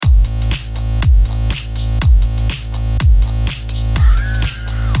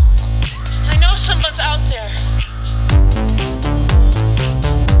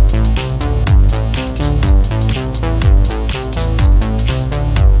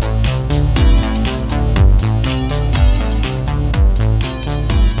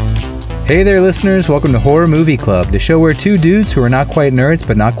Hey there, listeners. Welcome to Horror Movie Club, the show where two dudes who are not quite nerds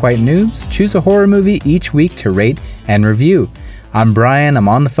but not quite noobs choose a horror movie each week to rate and review. I'm Brian, I'm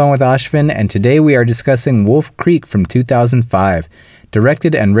on the phone with Ashvin, and today we are discussing Wolf Creek from 2005,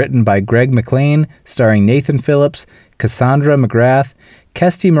 directed and written by Greg McLean, starring Nathan Phillips, Cassandra McGrath,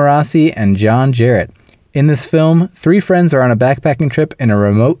 Kesty Marassi, and John Jarrett. In this film, three friends are on a backpacking trip in a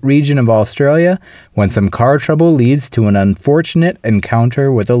remote region of Australia when some car trouble leads to an unfortunate encounter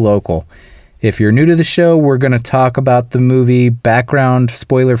with a local. If you're new to the show, we're going to talk about the movie background,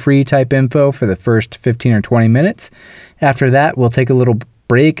 spoiler-free type info for the first 15 or 20 minutes. After that, we'll take a little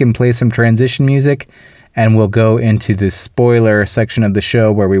break and play some transition music, and we'll go into the spoiler section of the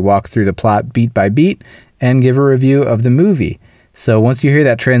show where we walk through the plot beat by beat and give a review of the movie. So once you hear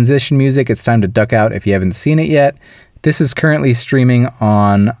that transition music, it's time to duck out if you haven't seen it yet. This is currently streaming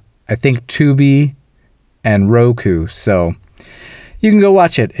on, I think, Tubi and Roku, so you can go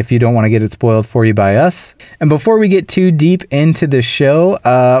watch it if you don't want to get it spoiled for you by us. And before we get too deep into the show,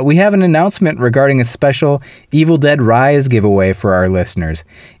 we have an announcement regarding a special Evil Dead Rise giveaway for our listeners.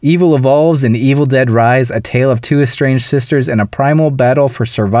 Evil evolves in Evil Dead Rise, a tale of two estranged sisters in a primal battle for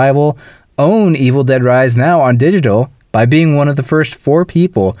survival. Own Evil Dead Rise now on digital by being one of the first 4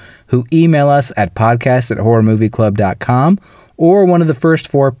 people who email us at podcast@horrormovieclub.com or one of the first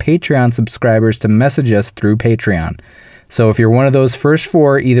 4 Patreon subscribers to message us through Patreon. So if you're one of those first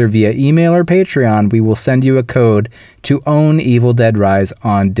 4, either via email or Patreon, we will send you a code to own Evil Dead Rise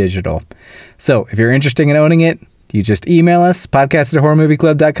on digital. So if you're interested in owning it, you just email us,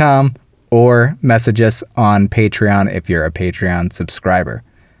 podcast@horrormovieclub.com, or message us on Patreon if you're a Patreon subscriber.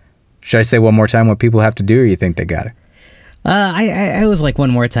 Should I say one more time what people have to do, or you think they got it? I was like one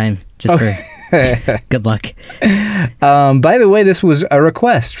more time, just for good luck. By the way, this was a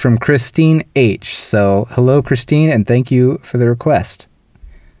request from Christine H. So hello, Christine, and thank you for the request.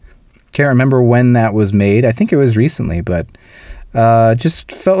 Can't remember when that was made. I think it was recently, but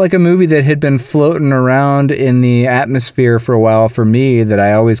just felt like a movie that had been floating around in the atmosphere for a while for me, that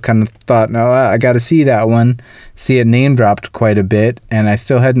I always kind of thought, no, I got to see that one. See it name dropped quite a bit, and I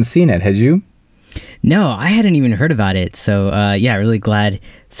still hadn't seen it. Had you? No, I hadn't even heard about it. So, really glad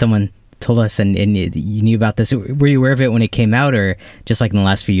someone told us and you knew about this. Were you aware of it when it came out, or just like in the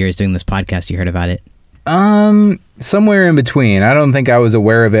last few years doing this podcast, you heard about it? Somewhere in between. I don't think I was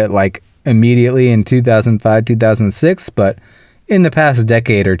aware of it like immediately in 2005, 2006, but in the past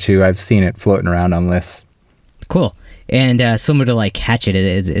decade or two, I've seen it floating around on lists. Cool. And similar to like Hatchet,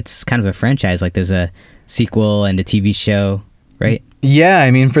 it's kind of a franchise. Like there's a sequel and a TV show, right? Yeah, I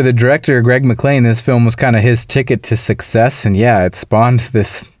mean, for the director, Greg McLean, this film was kind of his ticket to success. And yeah, it spawned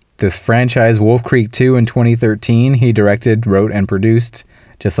this franchise, Wolf Creek 2 in 2013. He directed, wrote, and produced,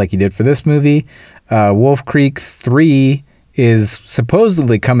 just like he did for this movie. Wolf Creek 3 is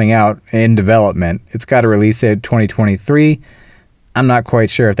supposedly coming out in development. It's got a release date 2023. I'm not quite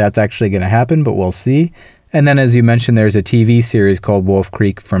sure if that's actually going to happen, but we'll see. And then, as you mentioned, there's a TV series called Wolf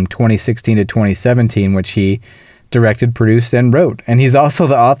Creek from 2016 to 2017, which he directed, produced, and wrote. And he's also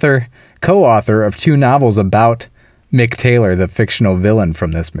the co-author of 2 novels about Mick Taylor, the fictional villain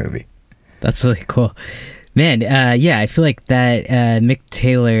from this movie. That's really cool. Man, I feel like that Mick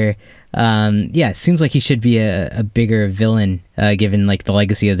Taylor, seems like he should be a bigger villain, given like the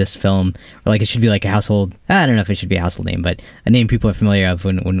legacy of this film, or like it should be like a household. I don't know if it should be a household name, but a name people are familiar of.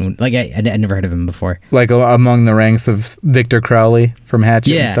 When like I'd never heard of him before. Like among the ranks of Victor Crowley from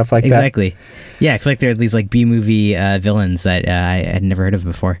Hatchet and stuff like that. Exactly. Yeah, I feel like there are these like B-movie villains that I had never heard of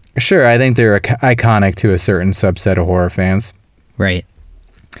before. Sure, I think they're iconic to a certain subset of horror fans. Right.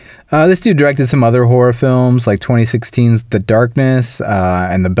 This dude directed some other horror films, like 2016's The Darkness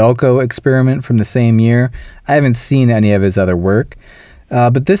and The Belko Experiment from the same year. I haven't seen any of his other work.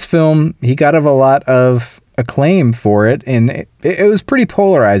 But this film, he got a lot of acclaim for it, and it was pretty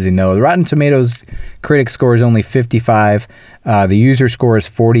polarizing, though. The Rotten Tomatoes critic score is only 55. The user score is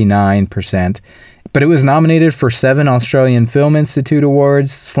 49%. But it was nominated for 7 Australian Film Institute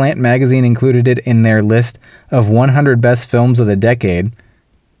Awards. Slant Magazine included it in their list of 100 best films of the decade.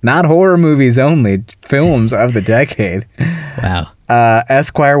 Not horror movies only, films of the decade. Wow.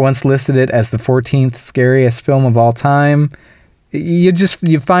 Esquire once listed it as the 14th scariest film of all time. You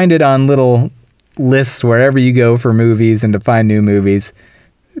find it on little lists wherever you go for movies and to find new movies.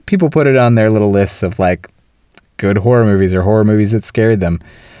 People put it on their little lists of like good horror movies or horror movies that scared them.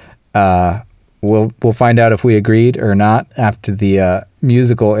 We'll find out if we agreed or not after the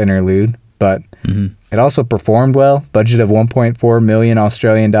musical interlude, but it also performed well. Budget of 1.4 million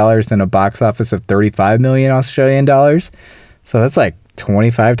Australian dollars and a box office of 35 million Australian dollars. So that's like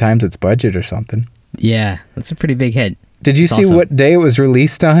 25 times its budget or something. Yeah, that's a pretty big hit. Did you It's see awesome. what day it was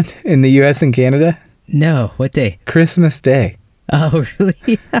released on in the U.S. and Canada? No, what day? Christmas Day. Oh,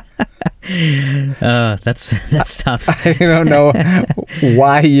 really? Oh, that's tough. I don't know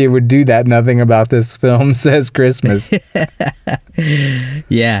why you would do that. Nothing about this film says Christmas.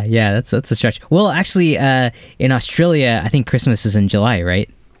 Yeah, that's a stretch. Well, actually, in Australia, I think Christmas is in July, right?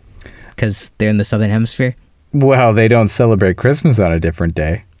 Because they're in the southern hemisphere. Well, they don't celebrate Christmas on a different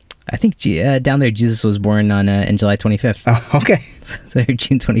day. I think down there Jesus was born on in July 25th. Oh, okay. So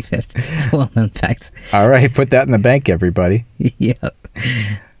June 25th. It's a well-known fact. All right, put that in the bank, everybody. Yeah.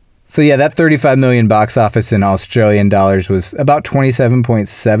 So yeah, that 35 million box office in Australian dollars was about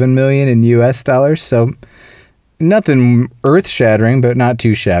 27.7 million in US dollars. So nothing earth-shattering, but not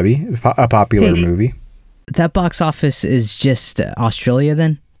too shabby. A popular movie. That box office is just Australia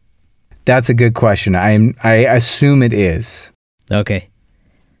then? That's a good question. I assume it is. Okay.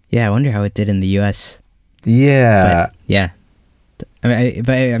 Yeah, I wonder how it did in the US. Yeah. But, yeah. But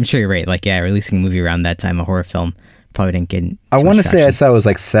I'm sure you're right. Like, yeah, releasing a movie around that time, a horror film, probably didn't get I want to say I saw it was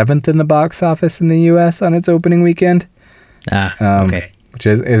like 7th in the box office in the U.S. on its opening weekend. Okay. Which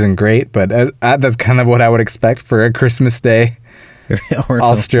isn't great, but that's kind of what I would expect for a Christmas Day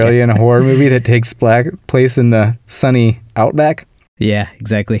Australian horror movie that takes place in the sunny outback. Yeah,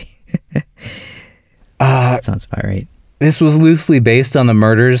 exactly. That sounds about right. This was loosely based on the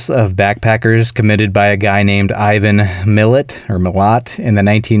murders of backpackers committed by a guy named Ivan Millet in the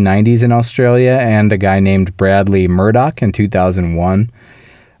 1990s in Australia and a guy named Bradley Murdoch in 2001.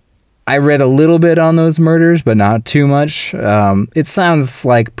 I read a little bit on those murders, but not too much. It sounds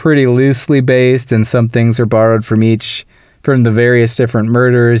like pretty loosely based, and some things are borrowed from the various different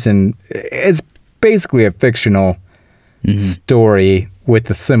murders, and it's basically a fictional story with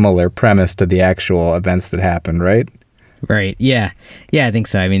a similar premise to the actual events that happened, right? Right. Yeah. Yeah, I think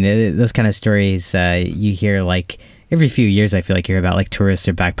so. I mean, those kind of stories you hear like every few years. I feel like you hear about like tourists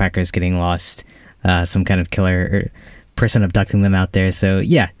or backpackers getting lost, some kind of killer or person abducting them out there. So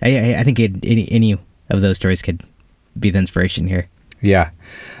yeah, I think any of those stories could be the inspiration here. Yeah.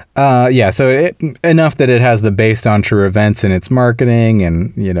 So enough that it has the based on true events in its marketing,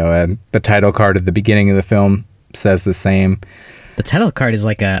 and and the title card at the beginning of the film says the same. The title card is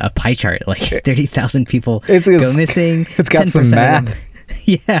like a pie chart, like 30,000 people go missing. It's got some math.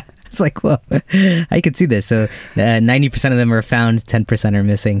 Yeah, it's like, whoa, I could see this. So 90% of them are found, 10% are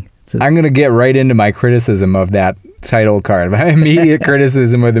missing. So, I'm going to get right into my criticism of that title card. My immediate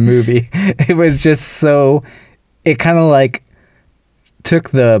criticism of the movie. It was just it kind of like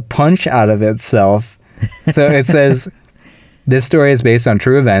took the punch out of itself. So it says, this story is based on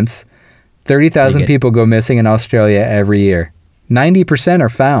true events. 30,000 people go missing in Australia every year. 90% are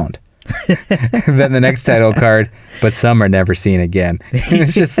found. Then the next title card, but some are never seen again.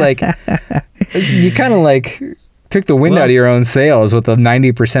 It's just like, you kind of like took the wind out of your own sails with the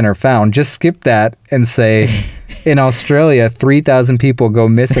 90% are found. Just skip that and say, in Australia, 3,000 people go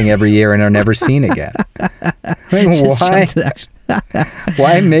missing every year and are never seen again.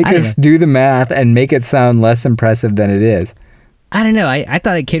 Why make us do the math and make it sound less impressive than it is? I don't know. I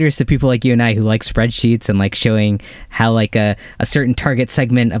thought it caters to people like you and I who like spreadsheets and like showing how like a certain target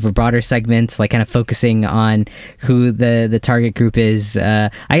segment of a broader segment, like kind of focusing on who the target group is. I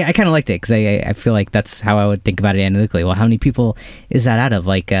kind of liked it because I feel like that's how I would think about it analytically. Well, how many people is that out of?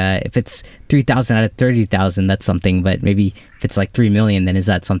 Like if it's 3,000 out of 30,000, that's something. But maybe if it's like 3 million, then is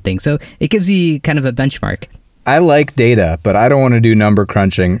that something? So it gives you kind of a benchmark. I like data, but I don't want to do number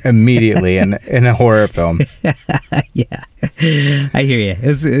crunching immediately in a horror film. Yeah, I hear you.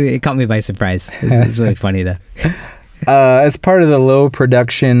 It caught me by surprise. It's really funny though. As part of the low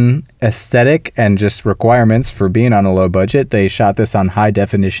production aesthetic and just requirements for being on a low budget, they shot this on high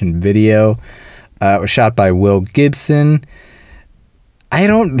definition video. It was shot by Will Gibson. I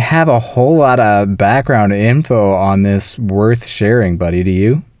don't have a whole lot of background info on this worth sharing, buddy. Do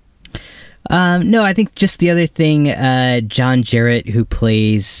you? No, I think just the other thing, John Jarratt, who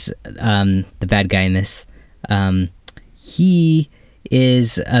plays the bad guy in this, he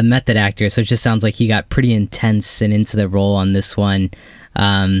is a method actor, so it just sounds like he got pretty intense and into the role on this one.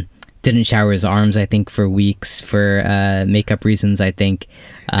 Didn't shower his arms, I think, for weeks for makeup reasons, I think.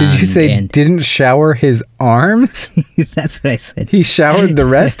 Did you say didn't shower his arms? That's what I said. He showered the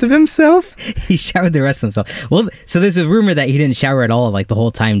rest of himself? He showered the rest of himself. Well, so there's a rumor that he didn't shower at all, like the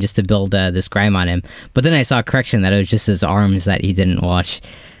whole time, just to build this grime on him. But then I saw a correction that it was just his arms that he didn't wash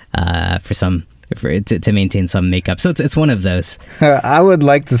to maintain some makeup. So it's one of those. I would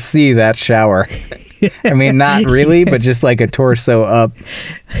like to see that shower. I mean, not really, but just like a torso up.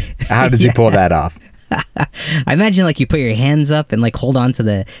 How does he pull that off? I imagine like you put your hands up and like hold on to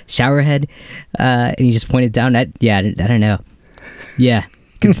the shower head, and you just point it down. I don't know. Yeah.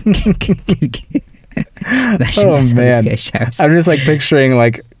 Oh man, I'm just like picturing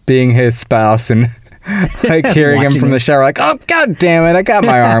like being his spouse and like hearing him from the shower, like, oh god damn it, I got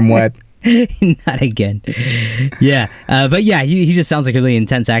my arm wet. Not again. Yeah, but yeah, he just sounds like a really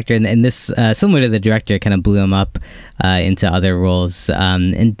intense actor, and this, similar to the director, kind of blew him up into other roles.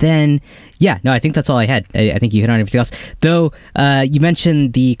 And then, yeah, no, I think that's all I had. I think you hit on everything else. Though you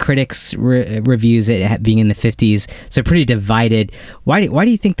mentioned the critics' reviews, it being in the 50s, so pretty divided. Why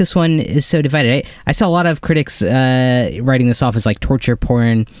do you think this one is so divided? I saw a lot of critics writing this off as like torture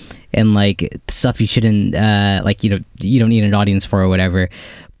porn and like stuff you shouldn't like, you don't need an audience for or whatever.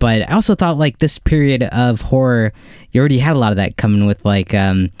 But I also thought like this period of horror, you already had a lot of that coming with like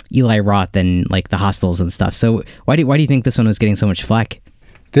Eli Roth and like the Hostels and stuff. So why do you think this one was getting so much flack?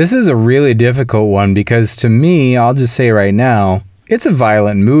 This is a really difficult one because to me, I'll just say right now, it's a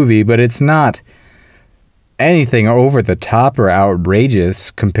violent movie, but it's not anything over the top or outrageous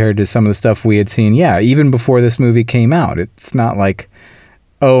compared to some of the stuff we had seen. Yeah, even before this movie came out, it's not like,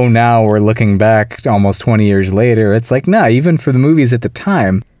 oh, now we're looking back almost 20 years later. It's like, nah, even for the movies at the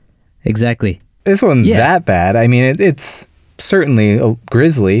time. Exactly. This wasn't that bad. I mean, it's certainly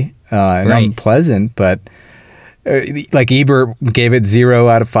grisly and right. unpleasant, but like Ebert gave it 0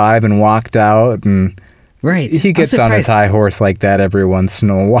 out of 5 and walked out, and right. He gets on his high horse like that every once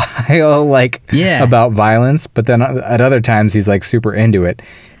in a while, like about violence, but then at other times he's like super into it.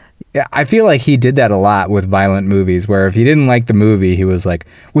 I feel like he did that a lot with violent movies, where if he didn't like the movie, he was like,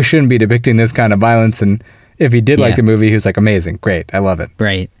 we shouldn't be depicting this kind of violence, and if he did like the movie, he was like, amazing, great, I love it.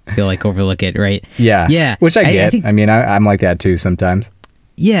 Right. He'll like overlook it, right? Yeah. Yeah. Which I get. I mean, I'm like that too sometimes.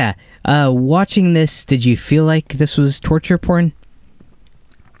 Yeah. Watching this, did you feel like this was torture porn?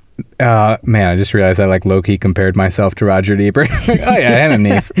 Man, I just realized I like low-key compared myself to Roger Ebert. Oh yeah, him and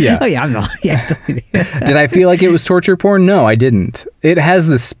me. Yeah. Oh yeah, I'm not. Yeah. Did I feel like it was torture porn? No, I didn't. It has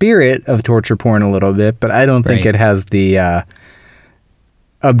the spirit of torture porn a little bit, but I don't think it has the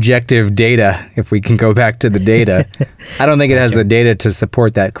objective data, if we can go back to the data. I don't think it has the data to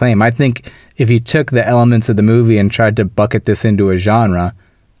support that claim. I think if you took the elements of the movie and tried to bucket this into a genre,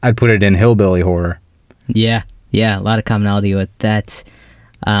 I'd put it in hillbilly horror. Yeah, a lot of commonality with that.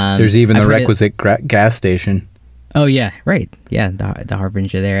 There's even the requisite gas station. Oh yeah, right. Yeah, the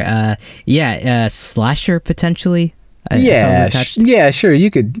Harbinger there. Slasher potentially. Yeah, sure. You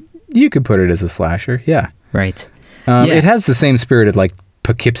could put it as a slasher. Yeah, right. It has the same spirit of like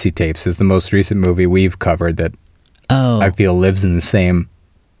Poughkeepsie Tapes is the most recent movie we've covered that I feel lives in the same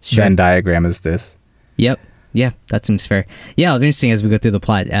Venn diagram as this. Yep. Yeah, that seems fair. Yeah, it'll be interesting as we go through the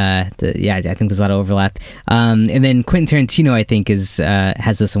plot. I think there's a lot of overlap. And then Quentin Tarantino, I think,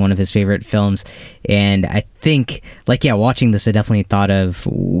 has this in one of his favorite films. And I think, watching this, I definitely thought of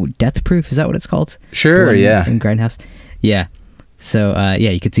Death Proof. Is that what it's called? Sure, yeah. In Grindhouse. Yeah. So,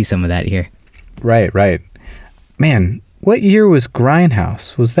 you could see some of that here. Right. Man, what year was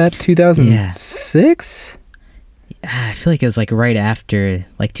Grindhouse? Was that 2006? I feel like it was like right after,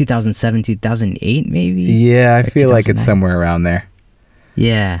 like 2007, 2008, maybe. Yeah, I feel like it's somewhere around there.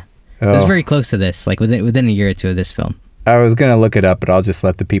 Yeah, it was very close to this, like within a year or two of this film. I was gonna look it up, but I'll just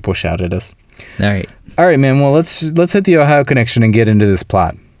let the people shout at us. All right, man. Well, let's hit the Ohio Connection and get into this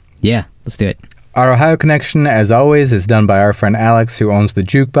plot. Yeah, let's do it. Our Ohio Connection, as always, is done by our friend Alex, who owns the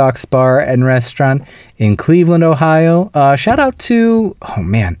Jukebox Bar and Restaurant in Cleveland, Ohio. Shout out to,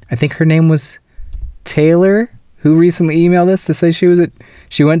 I think her name was Taylor, who recently emailed us to say she went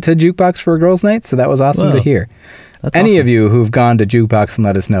to Jukebox for a girls' night, so that was awesome to hear. That's Any of you who've gone to Jukebox and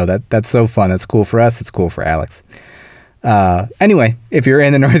let us know, that's so fun. That's cool for us. It's cool for Alex. Anyway, if you're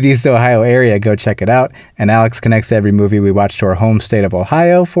in the Northeast Ohio area, go check it out. And Alex connects every movie we watch to our home state of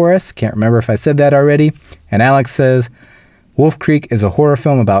Ohio for us. Can't remember if I said that already. And Alex says, Wolf Creek is a horror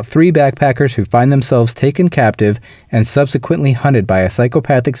film about 3 backpackers who find themselves taken captive and subsequently hunted by a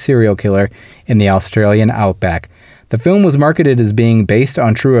psychopathic serial killer in the Australian outback. The film was marketed as being based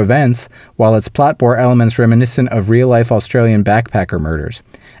on true events, while its plot bore elements reminiscent of real-life Australian backpacker murders.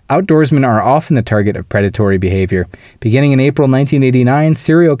 Outdoorsmen are often the target of predatory behavior. Beginning in April 1989,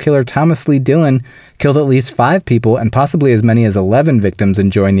 serial killer Thomas Lee Dillon killed at least 5 people and possibly as many as 11 victims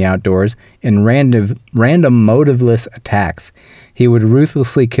enjoying the outdoors in random motiveless attacks. He would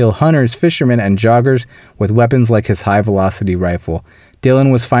ruthlessly kill hunters, fishermen, and joggers with weapons like his high-velocity rifle.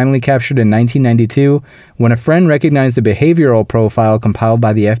 Dillon was finally captured in 1992 when a friend recognized a behavioral profile compiled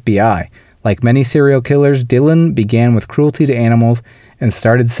by the FBI. Like many serial killers, Dillon began with cruelty to animals and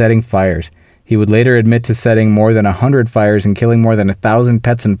started setting fires. He would later admit to setting more than 100 fires and killing more than 1,000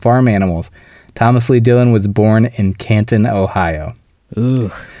 pets and farm animals. Thomas Lee Dillon was born in Canton, Ohio.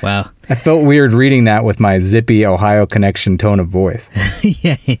 Ooh, wow. I felt weird reading that with my zippy Ohio connection tone of voice.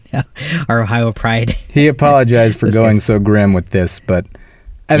 Yeah, I know. Our Ohio pride. He apologized for going so grim with this, but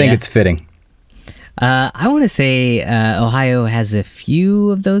I think it's fitting. I want to say Ohio has a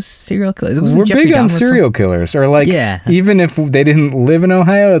few of those serial killers. We're big on serial killers. Or like, even if they didn't live in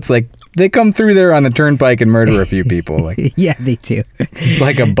Ohio, it's like they come through there on the turnpike and murder a few people. Like, yeah, they do. It's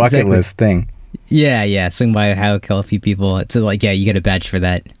like a bucket list thing. Yeah. Swing by Ohio, kill a few people. It's like, you get a badge for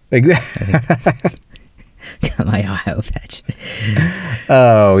that. Exactly. Got my Ohio badge.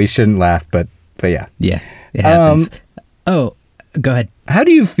 Oh, you shouldn't laugh, but yeah. Yeah, it happens. Go ahead. How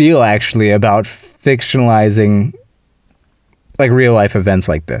do you feel actually about fictionalizing like real life events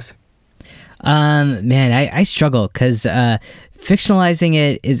like this? Man, I struggle because fictionalizing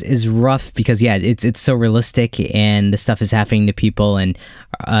it is rough because it's so realistic and the stuff is happening to people, and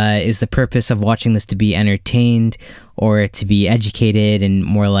is the purpose of watching this to be entertained or to be educated and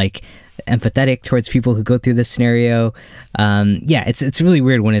more like empathetic towards people who go through this scenario? It's really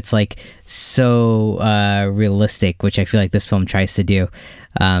weird when it's like so realistic, which I feel like this film tries to do.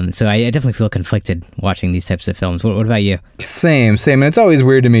 So I definitely feel conflicted watching these types of films. What about you? Same. And it's always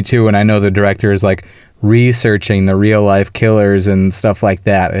weird to me too when I know the director is like researching the real life killers and stuff like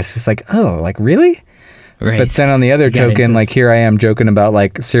that. It's just like, oh, like really? Right. But then on the other token, like here I am joking about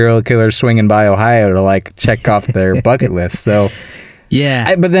like serial killers swinging by Ohio to like check off their bucket list. So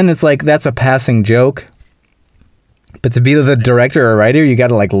yeah. But then it's like that's a passing joke. But to be the director or writer, you got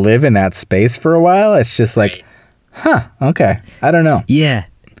to like live in that space for a while. It's just like, okay. I don't know. Yeah.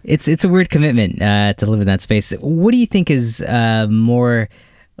 It's a weird commitment to live in that space. What do you think is more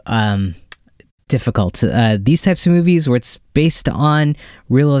difficult? These types of movies where it's based on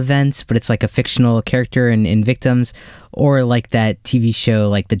real events, but it's like a fictional character and victims, or like that TV show,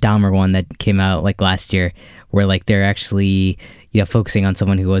 like the Dahmer one that came out like last year, where like they're actually, focusing on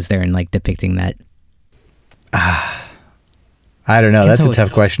someone who was there and like depicting that. I don't know. That's a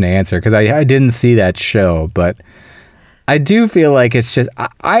tough question to answer because I didn't see that show, but I do feel like it's just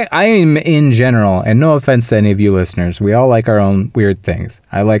I am in general, and no offense to any of you listeners, we all like our own weird things.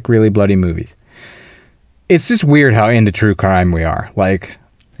 I like really bloody movies. It's just weird how into true crime we are. Like,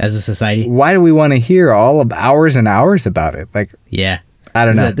 as a society, why do we want to hear all of hours and hours about it? Like, I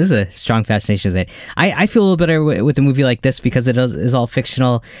don't know. This is a strong fascination with it. I feel a little better with a movie like this because it is all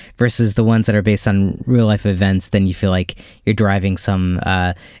fictional versus the ones that are based on real life events. Then you feel like you're deriving some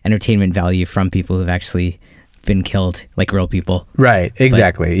entertainment value from people who've actually been killed, like real people. Right,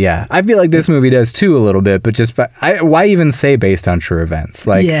 exactly. Yeah. I feel like this movie does too a little bit, but just why even say based on true events?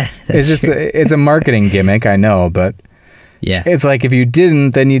 Like, it's just it's a marketing gimmick, I know, but it's like if you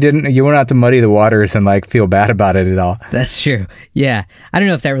didn't, then you won't have to muddy the waters and like feel bad about it at all. That's true. Yeah. I don't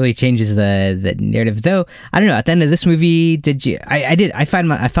know if that really changes the narrative though. I don't know. At the end of this movie, I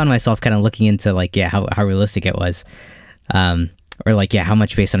found myself kind of looking into like, how realistic it was. Or like, how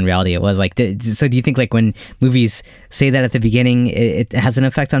much based on reality it was. Like, so do you think like when movies say that at the beginning, it has an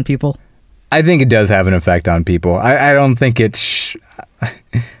effect on people? I think it does have an effect on people. I don't think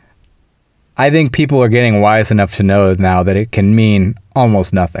I think people are getting wise enough to know now that it can mean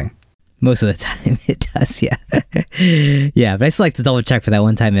almost nothing. Most of the time it does, yeah. Yeah, but I still like to double check for that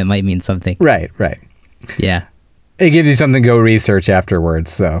one time it might mean something. Right. Yeah. It gives you something to go research afterwards,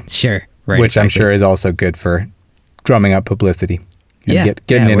 so. Sure, right. Which I'm sure is also good for drumming up publicity and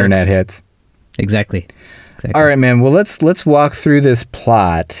getting internet hits. Exactly. All right, man. Well, let's walk through this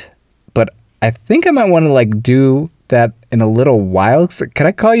plot, but I think I might want to like do that in a little while. Can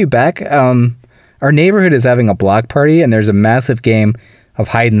I call you back? Our neighborhood is having a block party, and there's a massive game of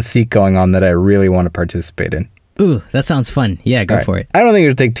hide and seek going on that I really want to participate in. Ooh, that sounds fun. Yeah, go for it. I don't think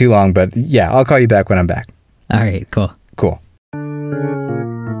it'll take too long, but yeah, I'll call you back when I'm back. All right, cool.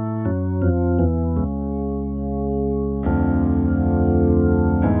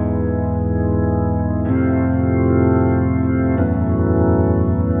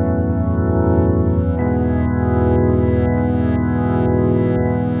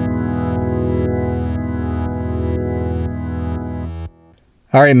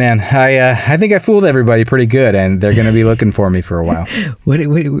 All right, man. I think I fooled everybody pretty good, and they're going to be looking for me for a while.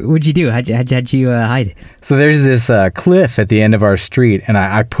 What'd you do? How'd you hide? So there's this cliff at the end of our street, and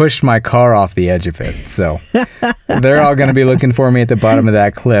I pushed my car off the edge of it. So they're all going to be looking for me at the bottom of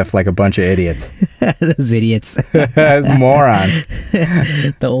that cliff like a bunch of idiots. Those idiots. Morons.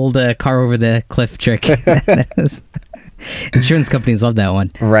 The old car over the cliff trick. Insurance companies love that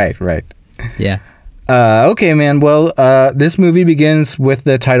one. Right. Yeah. Okay, man. Well, this movie begins with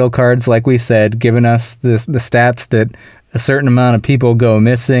the title cards, like we said, giving us the stats that a certain amount of people go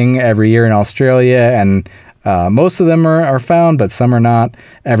missing every year in Australia, and most of them are found, but some are not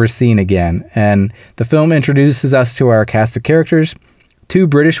ever seen again. And the film introduces us to our cast of characters, 2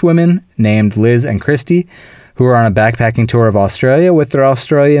 British women named Liz and Christy, who are on a backpacking tour of Australia with their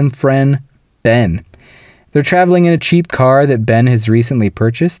Australian friend, Ben. They're traveling in a cheap car that Ben has recently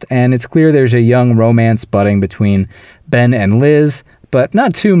purchased, and it's clear there's a young romance budding between Ben and Liz, but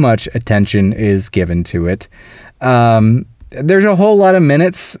not too much attention is given to it. There's a whole lot of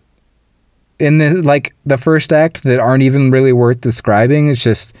minutes in the first act that aren't even really worth describing. It's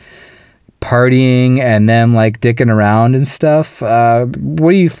just partying and them dicking around and stuff.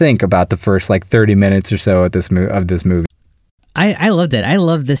 What do you think about the first 30 minutes or so of this movie? I loved it. I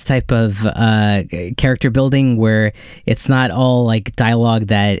love this type of character building where it's not all dialogue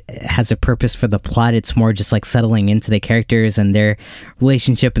that has a purpose for the plot. It's more just settling into the characters and their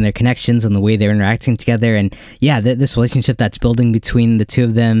relationship and their connections and the way they're interacting together. And yeah, this relationship that's building between the two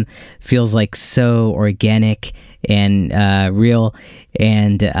of them feels so organic and real.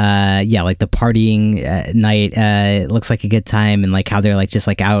 And the partying night looks like a good time, and how they're just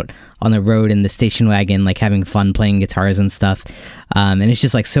out on the road in the station wagon having fun playing guitars and stuff, and it's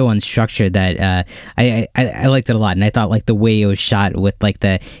just so unstructured that I liked it a lot. And I thought the way it was shot with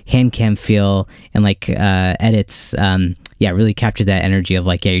the hand cam feel and edits really captured that energy of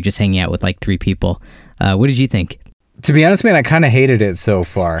you're just hanging out with 3 people. What did you think? To be honest, man, I kind of hated it so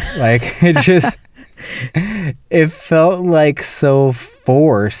far. It just it felt so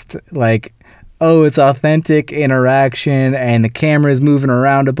forced. Oh, it's authentic interaction and the camera is moving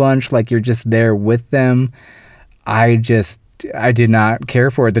around a bunch you're just there with them. I did not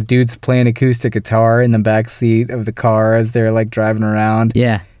care for it. The dude's playing acoustic guitar in the back seat of the car as they're driving around.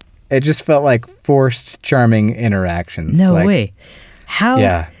 Yeah. It just felt forced charming interactions. No way. How?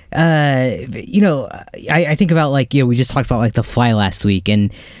 Yeah. I think about we just talked about The Fly last week,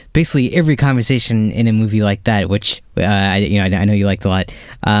 and basically every conversation in a movie like that, which I know you liked a lot,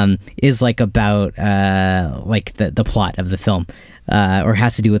 is about the plot of the film, or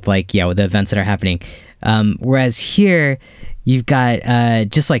has to do with with the events that are happening. Whereas here, you've got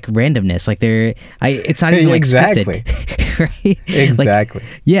just randomness. It's not even exactly. scripted, right? Exactly.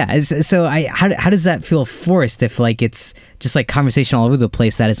 So how does that feel forced if it's just conversation all over the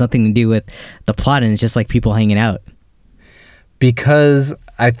place that has nothing to do with the plot and it's just people hanging out? Because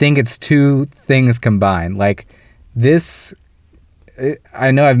I think it's 2 things combined. This,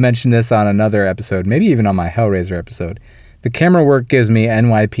 I know I've mentioned this on another episode, maybe even on my Hellraiser episode. The camera work gives me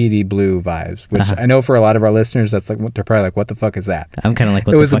NYPD Blue vibes, which I know for a lot of our listeners, that's they're probably what the fuck is that? I'm kind of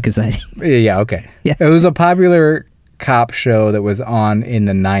what the fuck is that? Yeah, okay. Yeah. It was a popular cop show that was on in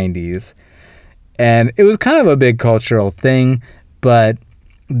the 90s, and it was kind of a big cultural thing, but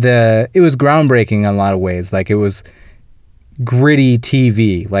it was groundbreaking in a lot of ways. It was gritty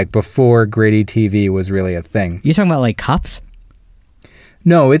TV, before gritty TV was really a thing. You're talking about Cops?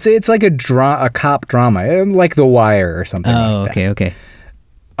 No, it's a cop drama, like The Wire or something. Oh, like that. Okay.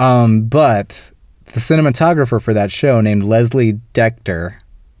 But the cinematographer for that show, named Leslie Decter,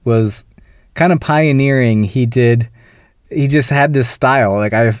 was kind of pioneering. He just had this style.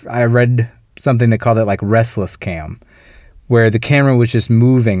 I read something that called it restless cam, where the camera was just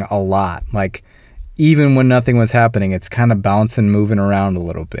moving a lot. Even when nothing was happening, it's kind of bouncing, moving around a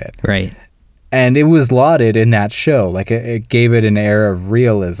little bit. Right. And it was lauded in that show. It gave it an air of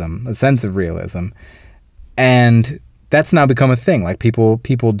realism, a sense of realism. And that's now become a thing. People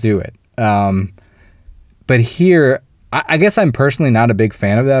do it. But here, I guess I'm personally not a big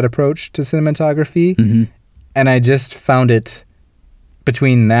fan of that approach to cinematography. Mm-hmm. And I just found it,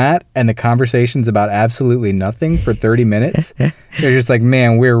 between that and the conversations about absolutely nothing for 30 minutes, they're just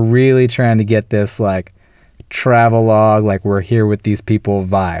man, we're really trying to get this travelogue, we're here with these people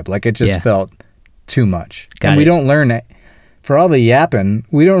vibe. It just felt too much. We don't learn it. For all the yapping,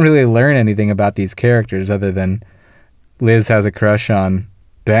 we don't really learn anything about these characters other than Liz has a crush on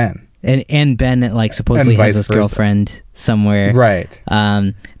Ben. And Ben supposedly has this girlfriend somewhere. Right.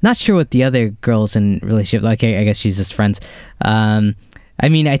 Not sure what the other girls in relationship, I guess she's just friends.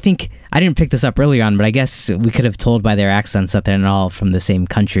 I think I didn't pick this up early on, but I guess we could have told by their accents that they're not all from the same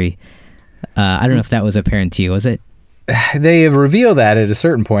country. I don't know if that was apparent to you, was it? They reveal that at a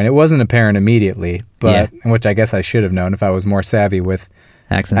certain point. It wasn't apparent immediately, but which I guess I should have known if I was more savvy with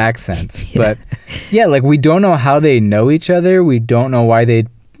accents. But we don't know how they know each other. We don't know why they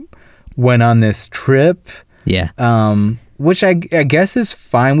went on this trip. Yeah. Which I guess is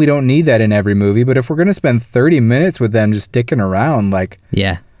fine. We don't need that in every movie. But if we're gonna spend 30 minutes with them just dicking around,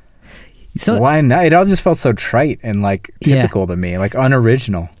 so why not? It all just felt so trite and typical to me,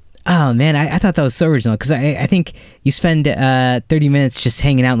 unoriginal. Oh man, I thought that was so original because I think you spend 30 minutes just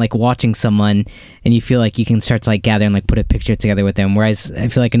hanging out and like watching someone, and you feel like you can start to like gather and like put a picture together with them. Whereas I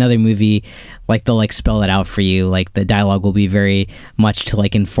feel like another movie, like they'll like spell it out for you. Like the dialogue will be very much to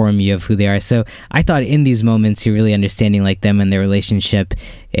like inform you of who they are. So I thought in these moments you're really understanding like them and their relationship,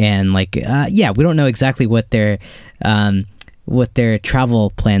 and like we don't know exactly what their travel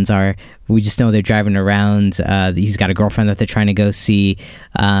plans are. We just know they're driving around. He's got a girlfriend that they're trying to go see.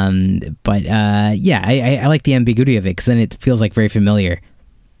 I like the ambiguity of it because then it feels like very familiar.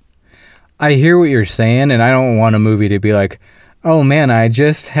 I hear what you're saying, and I don't want a movie to be like, oh man, I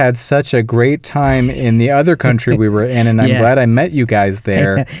just had such a great time in the other country we were in, and I'm glad I met you guys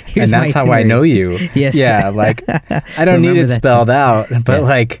there, and that's how I know you. Yes. Yeah, like, I don't need it spelled out, but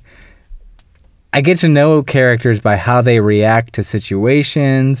like, I get to know characters by how they react to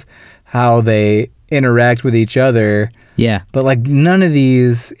situations, how they interact with each other. Yeah. But like none of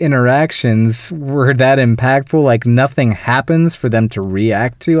these interactions were that impactful. Like nothing happens for them to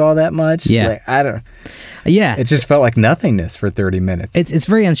react to all that much. Yeah. Like, I don't. Yeah. It just felt like nothingness for 30 minutes. It's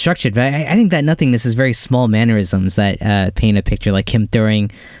very unstructured, but I think that nothingness is very small mannerisms that paint a picture, like him throwing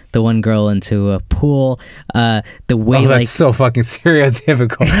the one girl into a pool. The way that's so fucking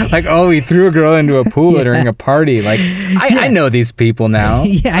stereotypical. Like, oh, he threw a girl into a pool during a party. Like, I know these people now.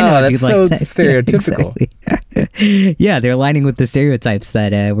 Yeah, I know. Oh, that's so stereotypical. Yeah, exactly. Yeah, they're aligning with the stereotypes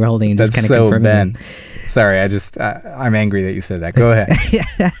that we're holding and just kind of so confirming Ben. them. Sorry, I'm angry that you said that. Go ahead.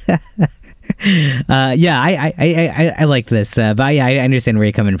 I like this, but I understand where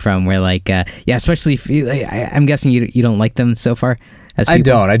you're coming from. Where like, especially if I'm guessing you don't like them so far. I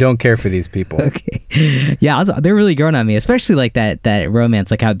don't care for these people. Okay, yeah, they're really growing on me, especially like that romance,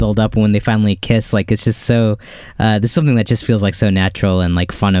 like how it built up when they finally kiss. Like it's just so there's something that just feels like so natural and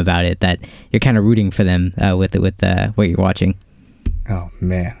like fun about it that you're kind of rooting for them with what you're watching. Oh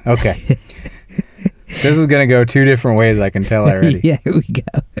man, okay. This is gonna go two different ways. I can tell already. Yeah, here we go.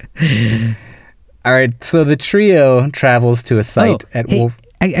 All right, so the trio travels to a site at Wolf.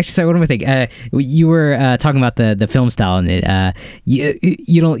 Actually, sorry, one more thing. You were talking about the film style in it.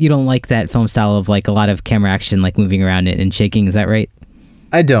 You don't like that film style of like a lot of camera action, like moving around and shaking. Is that right?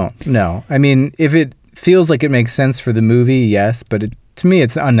 I don't. No, I mean, if it feels like it makes sense for the movie, yes, but to me,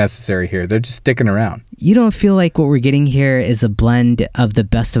 it's unnecessary here. They're just sticking around. You don't feel like what we're getting here is a blend of the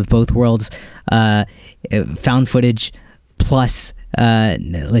best of both worlds, found footage plus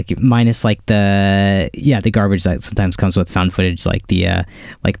like minus like the garbage that sometimes comes with found footage, like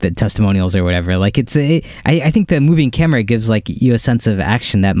the testimonials or whatever. Like I think the moving camera gives like you a sense of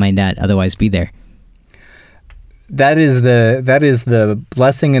action that might not otherwise be there. That is the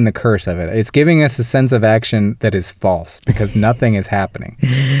blessing and the curse of it. It's giving us a sense of action that is false because nothing is happening.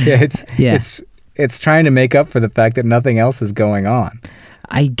 It's trying to make up for the fact that nothing else is going on.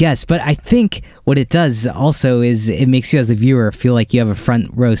 I guess, but I think what it does also is it makes you as the viewer feel like you have a front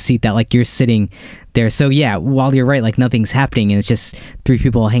row seat, that like you're sitting there. So yeah, while you're right, like nothing's happening and it's just three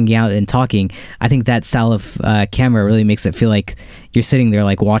people hanging out and talking, I think that style of camera really makes it feel like you're sitting there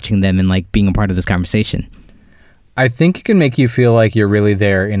like watching them and like being a part of this conversation. I think it can make you feel like you're really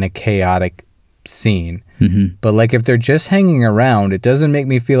there in a chaotic scene. Mm-hmm. But like if they're just hanging around, it doesn't make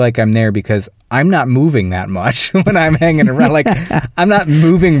me feel like I'm there because I'm not moving that much when I'm hanging around. Like I'm not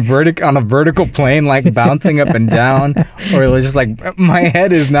moving on a vertical plane, like bouncing up and down, or just like my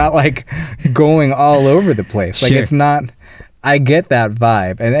head is not like going all over the place. Like It's not. I get that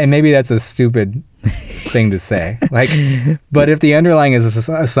vibe, and maybe that's a stupid thing to say. Like, but if the underlying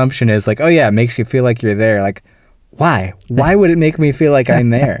assumption is like, oh yeah, it makes you feel like you're there, like. Why? Why would it make me feel like I'm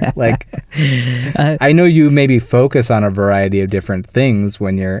there? Like, I know you maybe focus on a variety of different things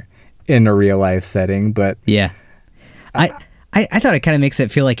when you're in a real life setting, but yeah, I thought it kind of makes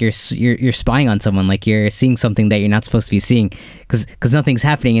it feel like you're spying on someone, like you're seeing something that you're not supposed to be seeing, because nothing's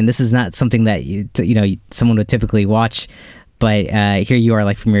happening, and this is not something that someone would typically watch. But here you are,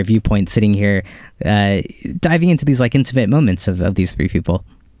 like from your viewpoint, sitting here, diving into these like intimate moments of these three people.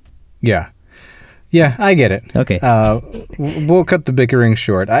 Yeah. Yeah, I get it. Okay. We'll cut the bickering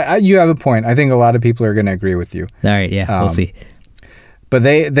short. You have a point. I think a lot of people are going to agree with you. All right, yeah, we'll see. But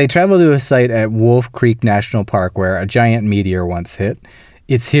they travel to a site at Wolf Creek National Park where a giant meteor once hit.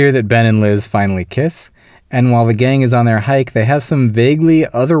 It's here that Ben and Liz finally kiss. And while the gang is on their hike, they have some vaguely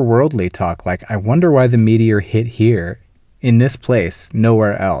otherworldly talk, like, I wonder why the meteor hit here, in this place,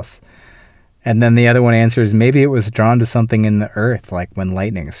 nowhere else. And then the other one answers, maybe it was drawn to something in the earth, like when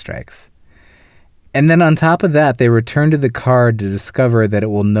lightning strikes. And then on top of that, they return to the car to discover that it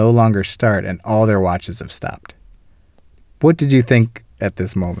will no longer start and all their watches have stopped. What did you think at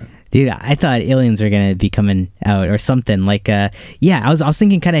this moment? Dude, I thought aliens were gonna be coming out or something. Like, yeah, I was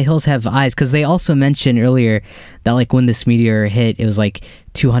thinking kind of hills have eyes, because they also mentioned earlier that like when this meteor hit, it was like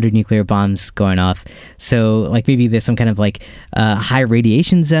 200 nuclear bombs going off. So like maybe there's some kind of like high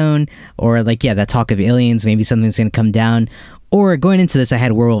radiation zone, or like, yeah, that talk of aliens. Maybe something's gonna come down. Or going into this, I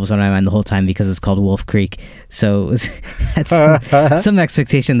had werewolves on my mind the whole time because it's called Wolf Creek. So it was, had some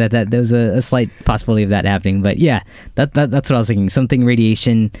expectation that there was a slight possibility of that happening. But yeah, that's what I was thinking. Something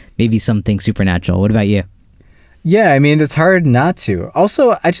radiation, maybe something supernatural. What about you? Yeah, I mean, it's hard not to.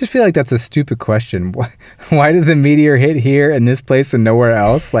 Also, I just feel like that's a stupid question. Why did the meteor hit here in this place and nowhere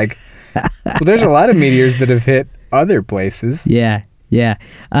else? Like, well, there's a lot of meteors that have hit other places. Yeah.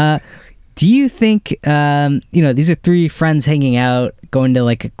 Do you think, these are three friends hanging out, going to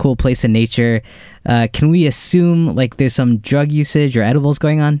like a cool place in nature. Can we assume like there's some drug usage or edibles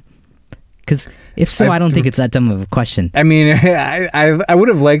going on? Because if so, I don't think it's that dumb of a question. I mean, I would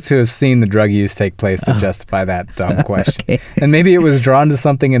have liked to have seen the drug use take place to justify that dumb question. Okay. And maybe it was drawn to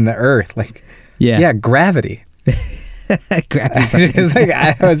something in the earth. Like, yeah, gravity. Gravity. It's like,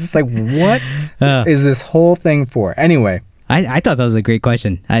 I was just like, what is this whole thing for? Anyway. I thought that was a great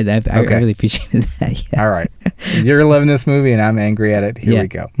question. I really appreciated that. Yeah. All right. You're loving this movie and I'm angry at it. Here we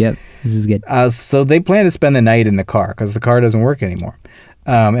go. Yep. This is good. So they plan to spend the night in the car because the car doesn't work anymore,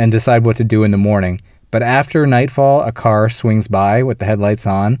 and decide what to do in the morning. But after nightfall, a car swings by with the headlights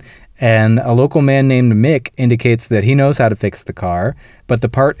on, and a local man named Mick indicates that he knows how to fix the car, but the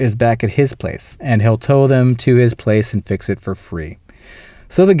part is back at his place, and he'll tow them to his place and fix it for free.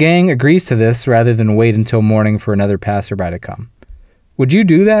 So the gang agrees to this rather than wait until morning for another passerby to come. Would you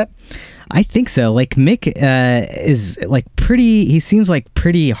do that? I think so. Like Mick is like he seems like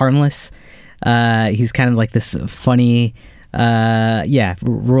pretty harmless. He's kind of like this funny,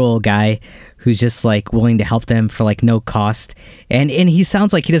 rural guy who's just like willing to help them for like no cost. And he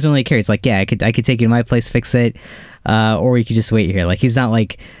sounds like he doesn't really care. He's like, yeah, I could take you to my place, fix it. Or you could just wait here. Like he's not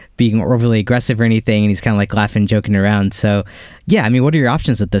like being overly aggressive or anything, and he's kind of like laughing, joking around. So yeah, I mean, what are your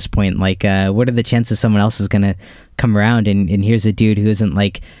options at this point? Like, what are the chances someone else is gonna come around and here's a dude who isn't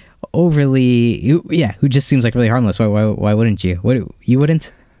like who just seems like really harmless? Why wouldn't you? You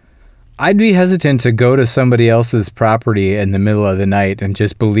wouldn't? I'd be hesitant to go to somebody else's property in the middle of the night and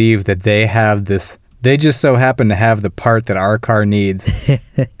just believe that they have this. They just so happen to have the part that our car needs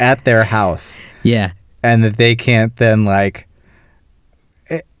at their house. Yeah, and that they can't then like.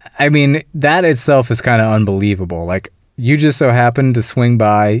 I mean, that itself is kind of unbelievable. Like, you just so happen to swing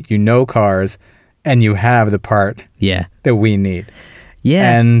by, cars, and you have the part that we need.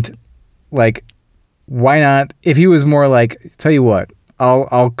 Yeah. And, like, why not? If he was more like, tell you what,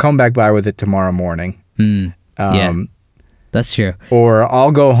 I'll come back by with it tomorrow morning. Yeah, that's true. Or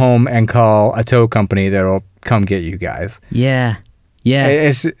I'll go home and call a tow company that'll come get you guys. Yeah.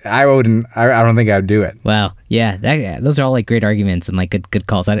 I don't think I would do it. Wow. Yeah. Those are all like great arguments and like good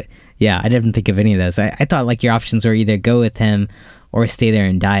calls. I didn't think of any of those. I thought like your options were either go with him or stay there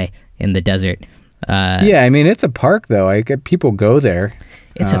and die in the desert. Yeah. I mean, it's a park though. People go there.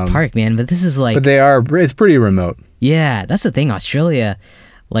 It's a park, man. But this is like. But it's pretty remote. Yeah. That's the thing. Australia,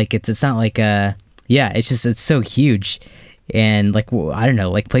 like it's not like it's just it's so huge, and like I don't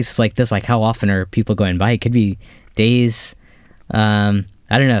know, like places like this, like how often are people going by? It could be days. I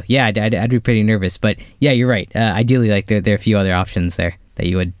don't know. Yeah, I'd be pretty nervous, but yeah, you're right. Ideally, like there are a few other options there that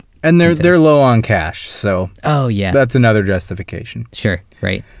you would. And they're low on cash, so. Oh yeah. That's another justification. Sure.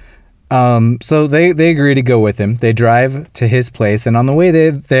 Right. So they agree to go with him. They drive to his place, and on the way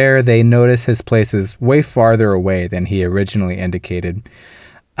there, they notice his place is way farther away than he originally indicated.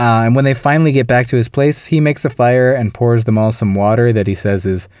 And when they finally get back to his place, he makes a fire and pours them all some water that he says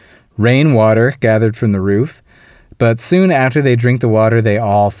is rainwater gathered from the roof. But soon after they drink the water, they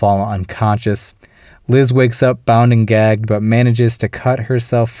all fall unconscious. Liz wakes up bound and gagged, but manages to cut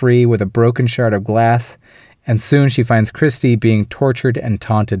herself free with a broken shard of glass. And soon she finds Christy being tortured and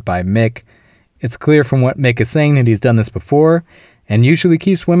taunted by Mick. It's clear from what Mick is saying that he's done this before, and usually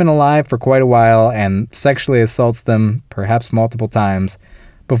keeps women alive for quite a while and sexually assaults them, perhaps multiple times,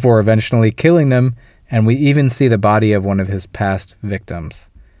 before eventually killing them, and we even see the body of one of his past victims.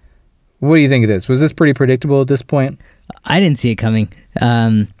 What do you think of this? Was this pretty predictable at this point? I didn't see it coming.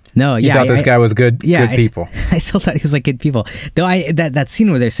 No, you thought this guy was good people. I still thought he was like good people. Though that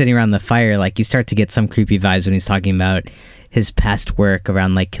scene where they're sitting around the fire, like you start to get some creepy vibes when he's talking about his past work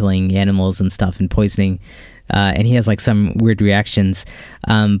around like killing animals and stuff and poisoning. And he has like some weird reactions.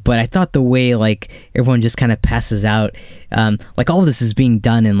 But I thought the way like everyone just kind of passes out, like all of this is being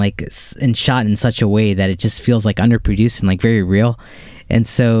done and shot in such a way that it just feels like underproduced and like very real. And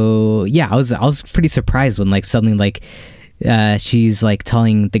so, yeah, I was pretty surprised when like suddenly like she's like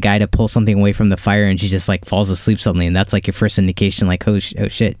telling the guy to pull something away from the fire, and she just like falls asleep suddenly, and that's like your first indication, like oh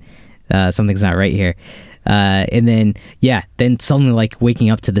shit, something's not right here. And then then suddenly like waking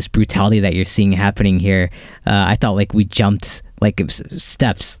up to this brutality that you're seeing happening here. I thought like we jumped like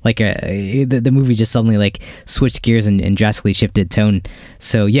steps, like the movie just suddenly like switched gears and drastically shifted tone.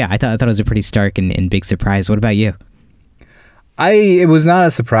 So yeah, I thought it was a pretty stark and big surprise. What about you? It was not a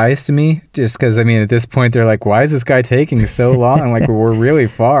surprise to me, just because, I mean, at this point, they're like, why is this guy taking so long? Like, we're really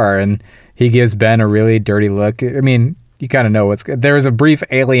far. And he gives Ben a really dirty look. I mean, you kind of know there was a brief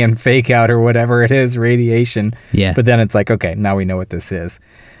alien fake out or whatever it is, radiation. Yeah. But then it's like, okay, now we know what this is.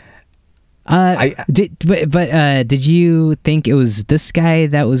 Did you think it was this guy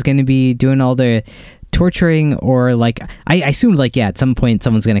that was going to be doing all the torturing, or like I assumed like at some point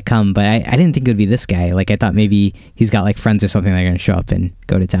someone's gonna come, but I didn't think it would be this guy. Like I thought maybe he's got like friends or something that are gonna show up and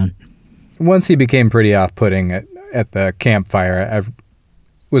go to town. Once he became pretty off-putting at the campfire, I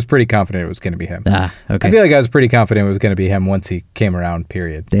was pretty confident it was going to be him. Okay. I feel like I was pretty confident it was going to be him once he came around,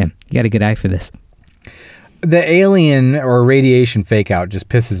 period. Damn, you got a good eye for this. The alien or radiation fake out just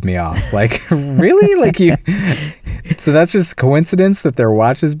pisses me off. Like, really? Like you? So that's just coincidence that their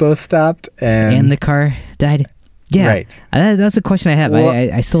watches both stopped and the car died. Yeah, right. That's a question I have. Well,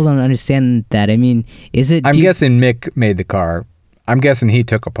 I still don't understand that. I mean, is it? I'm guessing Mick made the car. I'm guessing he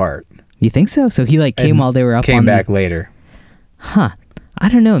took apart. You think so? So he like came while they were up. Came back later. Huh. I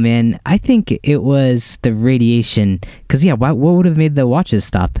don't know, man. I think it was the radiation. Cause what would have made the watches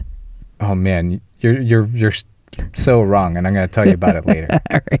stop? Oh man. You're so wrong, and I'm going to tell you about it later.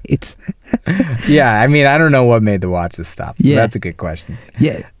 All right. Yeah, I mean, I don't know what made the watches stop. So that's a good question.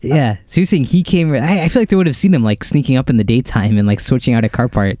 Yeah. So you're saying he came... I feel like they would have seen him, like, sneaking up in the daytime and, like, switching out a car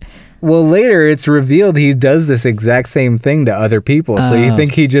part. Well, later it's revealed he does this exact same thing to other people. So you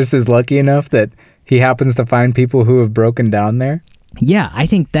think he just is lucky enough that he happens to find people who have broken down there? Yeah, I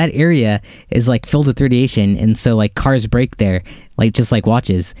think that area is like filled with radiation, and so like cars break there, like just like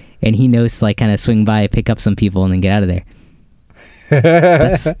watches, and he knows to like kind of swing by, pick up some people, and then get out of there.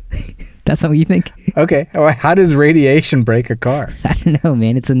 That's not what you think? Okay. How does radiation break a car? I don't know,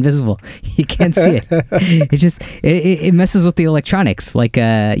 man. It's invisible. You can't see it. It just it messes with the electronics. Like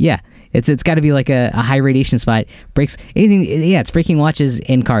it's got to be like a high radiation spot. Breaks anything. Yeah, it's breaking watches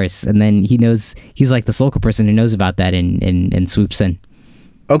and cars, and then he knows he's like this local person who knows about that and swoops in.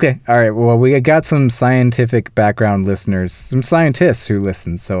 Okay. All right. Well, we got some scientific background listeners, some scientists who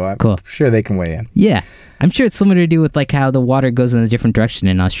listen, so I'm sure they can weigh in. Yeah. I'm sure it's similar to do with like how the water goes in a different direction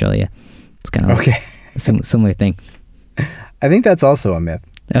in Australia. It's kind of like a similar thing. I think that's also a myth.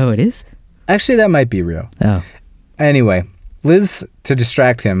 Oh, it is? Actually, that might be real. Oh. Anyway, Liz, to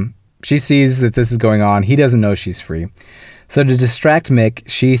distract him, she sees that this is going on. He doesn't know she's free. So to distract Mick,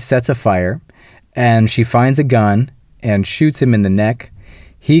 she sets a fire, and she finds a gun and shoots him in the neck.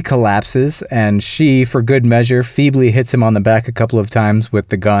 He collapses, and she, for good measure, feebly hits him on the back a couple of times with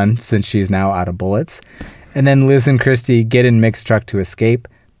the gun, since she's now out of bullets. And then Liz and Christy get in Mick's truck to escape,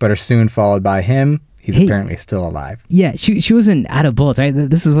 but are soon followed by him. He's apparently still alive. Yeah, she wasn't out of bullets.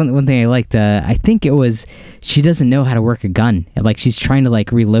 This is one thing I liked. I think it was she doesn't know how to work a gun. Like she's trying to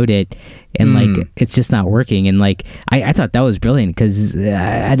like reload it, and like it's just not working. And like I thought that was brilliant because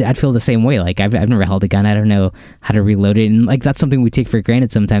I'd feel the same way. Like I've never held a gun. I don't know how to reload it, and like that's something we take for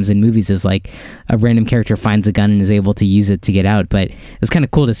granted sometimes in movies. Is like a random character finds a gun and is able to use it to get out. But it's kind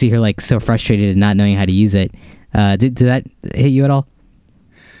of cool to see her like so frustrated and not knowing how to use it. Did that hit you at all?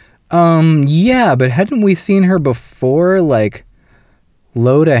 Yeah, but hadn't we seen her before, like,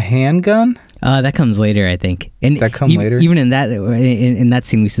 load a handgun? That comes later, I think. And that comes later? Even in that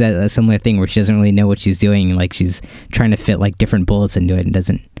scene, we see that a similar thing where she doesn't really know what she's doing. Like, she's trying to fit, like, different bullets into it and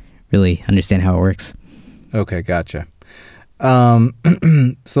doesn't really understand how it works. Okay, gotcha.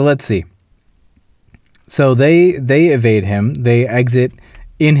 So let's see. So they evade him. They exit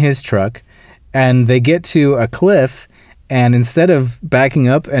in his truck, and they get to a cliff. And instead of backing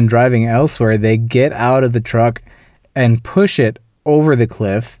up and driving elsewhere, they get out of the truck and push it over the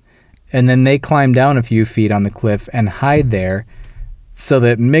cliff. And then they climb down a few feet on the cliff and hide there so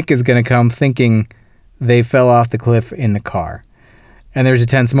that Mick is going to come thinking they fell off the cliff in the car. And there's a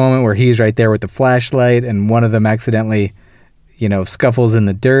tense moment where he's right there with the flashlight, and one of them accidentally, scuffles in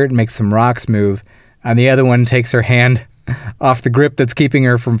the dirt, makes some rocks move. And the other one takes her hand off the grip that's keeping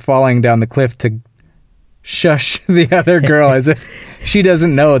her from falling down the cliff to shush the other girl as if she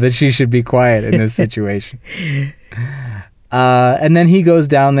doesn't know that she should be quiet in this situation. And then he goes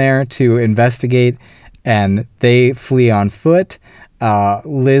down there to investigate, and they flee on foot.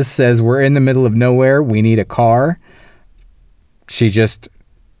 Liz says, "We're in the middle of nowhere. We need a car." She just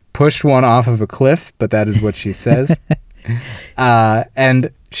pushed one off of a cliff, but that is what she says.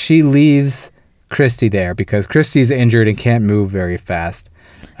 And she leaves Christy there because Christy's injured and can't move very fast.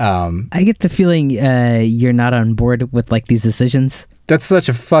 I get the feeling you're not on board with like these decisions. That's such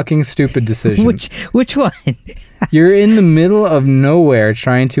a fucking stupid decision. Which one? You're in the middle of nowhere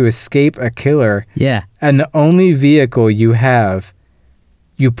trying to escape a killer. Yeah. And the only vehicle you have,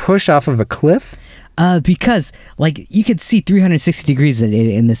 you push off of a cliff? Because like you could see 360 degrees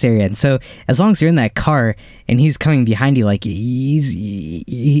in this area, and so as long as you're in that car and he's coming behind you, like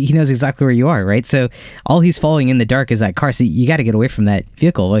he knows exactly where you are, right? So all he's following in the dark is that car. So you got to get away from that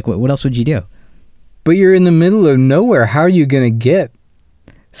vehicle. Like what else would you do? But you're in the middle of nowhere. How are you gonna get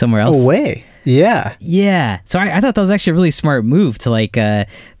Somewhere else? away? Yeah. Yeah. So I thought that was actually a really smart move to like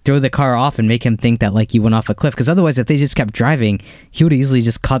throw the car off and make him think that like you went off a cliff. Because otherwise, if they just kept driving, he would have easily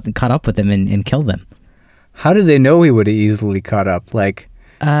just caught up with them and killed them. How did they know he would have easily caught up? Like,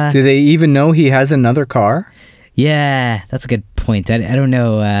 do they even know he has another car? Yeah, that's a good point. I don't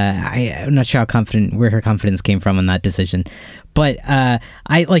know. I'm not sure where her confidence came from on that decision. But I'm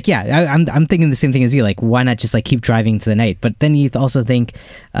thinking the same thing as you. Like, why not just like keep driving into the night? But then you also think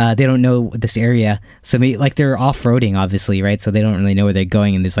they don't know this area, so maybe like they're off-roading, obviously, right? So they don't really know where they're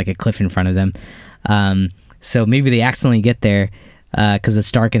going, and there's like a cliff in front of them. So maybe they accidentally get there because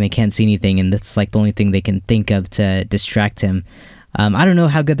it's dark and they can't see anything, and that's like the only thing they can think of to distract him. I don't know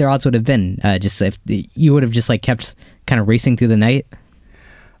how good their odds would have been. Just if you would have just like kept kind of racing through the night.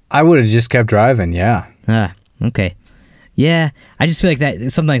 I would have just kept driving. Yeah. Okay. Yeah, I just feel like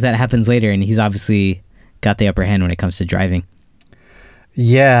that something like that happens later, and he's obviously got the upper hand when it comes to driving.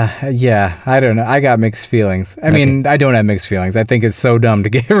 Yeah. I don't know. I got mixed feelings. I mean, I don't have mixed feelings. I think it's so dumb to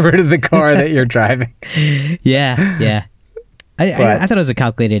get rid of the car that you're driving. Yeah. I thought it was a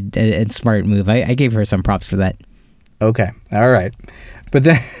calculated and smart move. I gave her some props for that. Okay. All right. But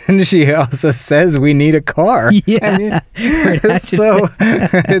then she also says we need a car. Yeah. I mean, so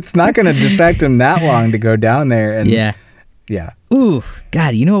it's not going to distract him that long to go down there. And Yeah. Ooh,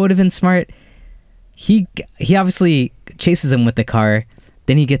 God, you know what would have been smart? He obviously chases him with the car.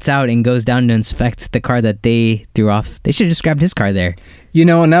 Then he gets out and goes down to inspect the car that they threw off. They should have just grabbed his car there. You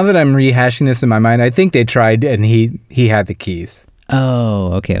know, now that I'm rehashing this in my mind, I think they tried and he had the keys.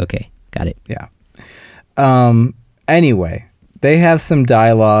 Oh, okay. Got it. Yeah. Anyway, they have some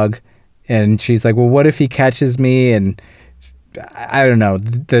dialogue and she's like, well, what if he catches me? And I don't know,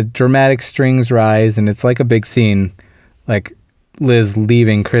 the dramatic strings rise and it's like a big scene, like Liz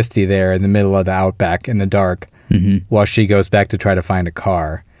leaving Christy there in the middle of the outback in the dark while she goes back to try to find a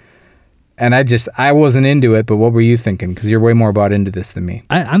car. And I wasn't into it, but what were you thinking? Because you're way more bought into this than me.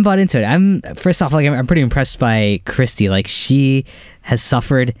 I'm bought into it. I'm pretty impressed by Christy. Like, she has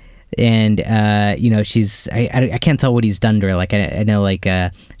suffered, and she's I can't tell what he's done to her. Like, I know like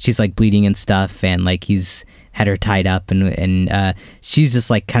she's like bleeding and stuff, and like he's had her tied up, and she's just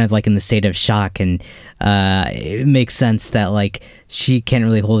like kind of like in the state of shock, and it makes sense that like she can't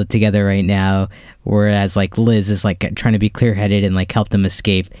really hold it together right now, whereas like Liz is like trying to be clear-headed and like help them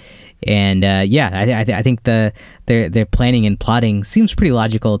escape. And I think their planning and plotting seems pretty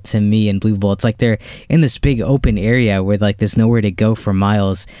logical to me and believable. It's like they're in this big open area where like there's nowhere to go for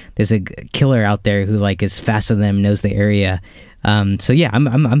miles. There's a killer out there who like is faster than them, knows the area. So yeah,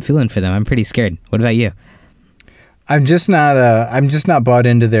 I'm feeling for them. I'm pretty scared. What about you? I'm just not bought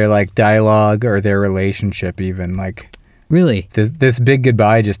into their like dialogue or their relationship even. Like, really? This big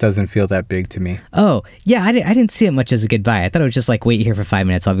goodbye just doesn't feel that big to me. Oh, yeah, I didn't see it much as a goodbye. I thought it was just like, wait here for 5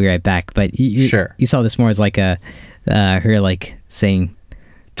 minutes, I'll be right back. But Sure. You saw this more as like her like saying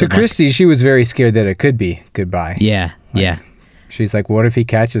to Christy, she was very scared that it could be goodbye. Yeah, like, yeah. She's like, what if he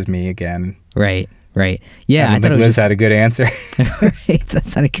catches me again? Right. Yeah, I thought Liz had a good answer. Right,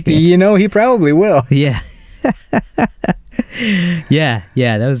 that's not a good answer. You know, he probably will. Yeah. yeah,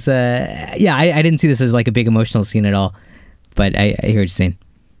 that was I didn't see this as like a big emotional scene at all, but I hear what you're saying.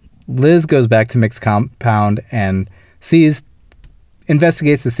 Liz goes back to Mick's compound and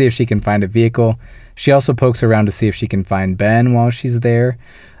investigates to see if she can find a vehicle. She also pokes around to see if she can find Ben while she's there.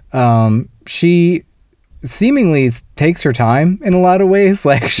 She seemingly takes her time in a lot of ways.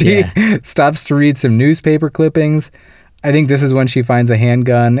 Like, she stops to read some newspaper clippings. I think this is when she finds a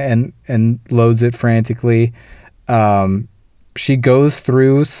handgun and loads it frantically. She goes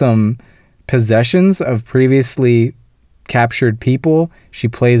through some possessions of previously captured people. She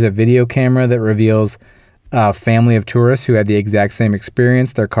plays a video camera that reveals a family of tourists who had the exact same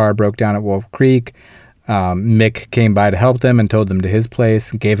experience. Their car broke down at Wolf Creek. Mick came by to help them and told them to his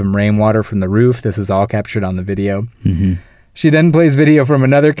place, gave them rainwater from the roof. This is all captured on the video. Mm-hmm. She then plays video from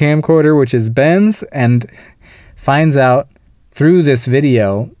another camcorder, which is Ben's, and finds out through this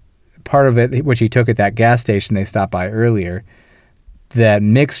video, part of it, which he took at that gas station they stopped by earlier, that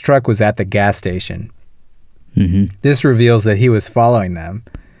Mick's truck was at the gas station. Mm-hmm. This reveals that he was following them.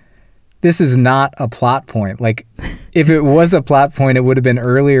 This is not a plot point. Like, if it was a plot point, it would have been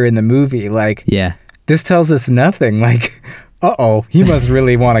earlier in the movie. Like, Yeah. this tells us nothing. Like, uh-oh, he must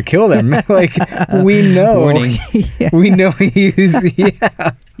really want to kill them. Like, we know. Warning. Yeah. We know he's,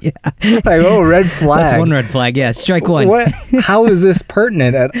 yeah. Yeah. Like, oh, red flag. That's one red flag. Yeah, strike one. What? How is this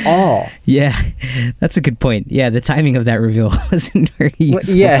pertinent at all? Yeah, that's a good point. Yeah, the timing of that reveal wasn't very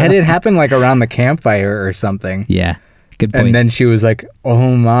useful. Yeah, had it happened like around the campfire or something, Yeah, good point. and then she was like,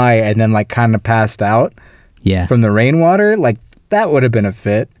 oh my, and then like kind of passed out yeah, from the rainwater, like that would have been a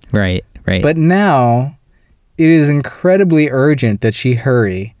fit. right. But now it is incredibly urgent that she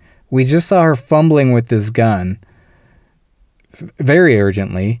hurry. We just saw her fumbling with this gun very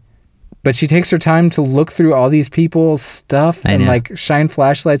urgently, but she takes her time to look through all these people's stuff I and know. like shine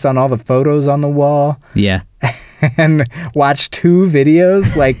flashlights on all the photos on the wall Yeah, and watch 2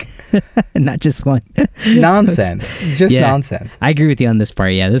 videos. Like, not just one. nonsense. Just Yeah. nonsense. I agree with you on this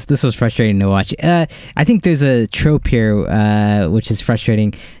part. Yeah, this was frustrating to watch. I think there's a trope here which is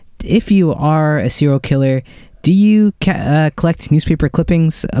frustrating. If you are a serial killer, do you collect newspaper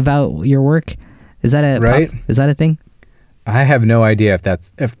clippings about your work? Is that Right. Is that a thing? I have no idea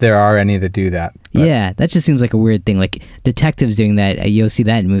if there are any that do that. But Yeah, that just seems like a weird thing. Like detectives doing that, you'll see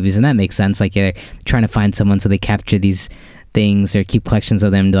that in movies, and that makes sense. Like they're trying to find someone, so they capture these things or keep collections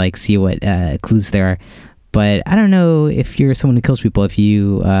of them to like see what clues there are. But I don't know if you're someone who kills people, if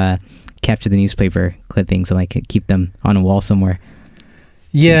you capture the newspaper clippings and like keep them on a wall somewhere.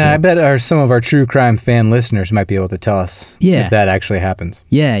 Yeah, I bet some of our true crime fan listeners might be able to tell us Yeah. if that actually happens.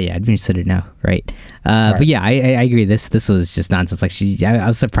 Yeah, I'd be interested to know, right? Right. But yeah, I agree. This was just nonsense. Like I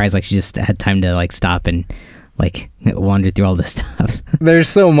was surprised. Like she just had time to like stop and like wander through all this stuff. There's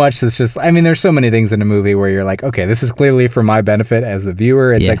so much that's just, I mean, there's so many things in a movie where you're like, okay, this is clearly for my benefit as the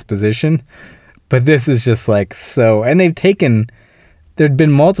viewer. It's Yeah. exposition. But this is just like so, and there'd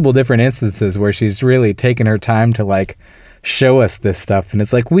been multiple different instances where she's really taken her time to like show us this stuff. And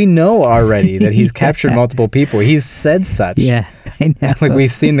it's like, we know already that he's captured multiple people. He's said such. Yeah, I know. Like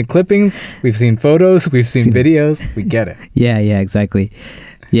we've seen the clippings, we've seen photos, we've seen videos. We get it. Yeah, exactly.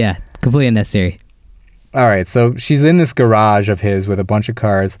 Yeah, completely unnecessary. All right, so she's in this garage of his with a bunch of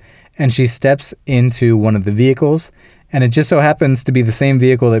cars, and she steps into one of the vehicles, and it just so happens to be the same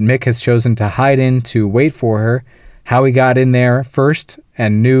vehicle that Mick has chosen to hide in to wait for her. How he got in there first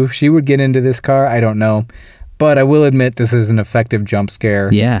and knew she would get into this car, I don't know. But I will admit this is an effective jump scare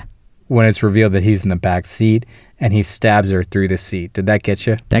Yeah, when it's revealed that he's in the back seat and he stabs her through the seat. Did that get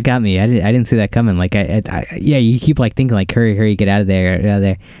you? that got me. I didn't see that coming. Like yeah, you keep like thinking like hurry, get out of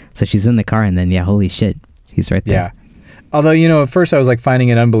there. So she's in the car, and then yeah, holy shit, he's right there. Yeah. Although, at first I was like finding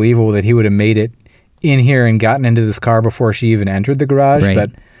it unbelievable that he would have made it in here and gotten into this car before she even entered the garage. Right.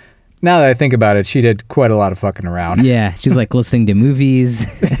 But now that I think about it, she did quite a lot She's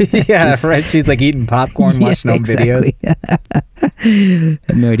like eating popcorn, watching home videos. I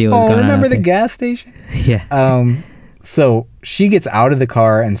have no idea what's going on. Remember out the there. gas station? Yeah. So she gets out of the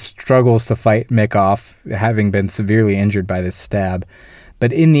car and struggles to fight Mick off, having been severely injured by this stab.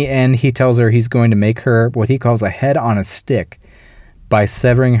 But in the end, he tells her he's going to make her what he calls a head on a stick by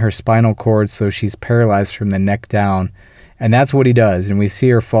severing her spinal cord so she's paralyzed from the neck down. And that's what he does. And we see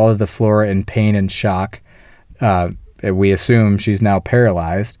her fall to the floor in pain and shock. We assume she's now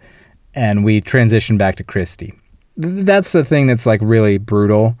paralyzed. And we transition back to Christy. That's the thing that's like really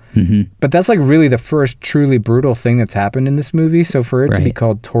brutal. Mm-hmm. But that's like really the first truly brutal thing that's happened in this movie. So for it to be Right.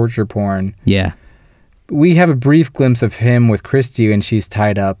 called torture porn, Yeah. we have a brief glimpse of him with Christy and she's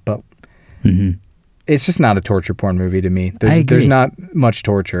tied up, but Mm-hmm. it's just not a torture porn movie to me. I agree. There's not much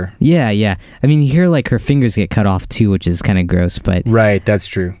torture. Yeah. I mean, you hear like her fingers get cut off too, which is kind of gross. But Right, that's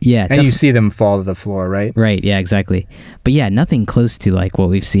true. yeah, And you see them fall to the floor, right? right. Yeah, exactly. But yeah, nothing close to like what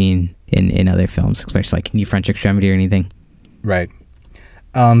we've seen in other films, especially like New French Extremity or anything. Right.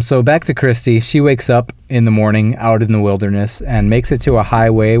 So back to Christy. She wakes up in the morning out in the wilderness and makes it to a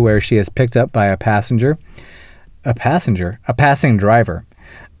highway where she is picked up by a passing driver.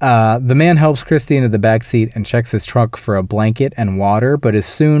 The man helps Christy into the back seat and checks his trunk for a blanket and water, but is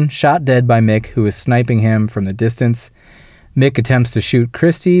soon shot dead by Mick, who is sniping him from the distance. Mick attempts to shoot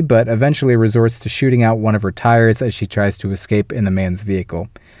Christy, but eventually resorts to shooting out one of her tires as she tries to escape in the man's vehicle.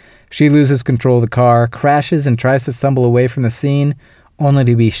 She loses control of the car, crashes, and tries to stumble away from the scene, only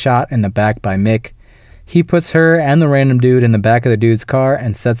to be shot in the back by Mick. He puts her and the random dude in the back of the dude's car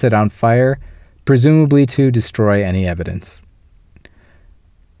and sets it on fire, presumably to destroy any evidence.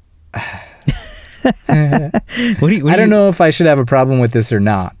 I don't know if I should have a problem with this or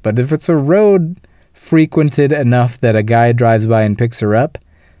not, but if it's a road frequented enough that a guy drives by and picks her up,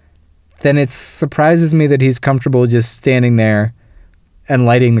 then it surprises me that he's comfortable just standing there and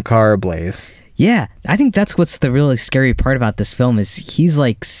lighting the car ablaze. Yeah, I think that's what's the really scary part about this film is he's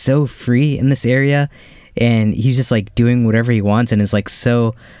like so free in this area, and he's just like doing whatever he wants and is like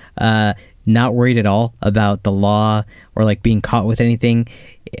so not worried at all about the law or like being caught with anything.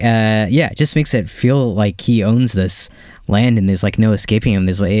 It just makes it feel like he owns this land and there's like no escaping him.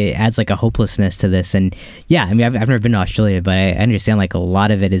 It adds like a hopelessness to this. And yeah, I mean, I've never been to Australia, but I understand like a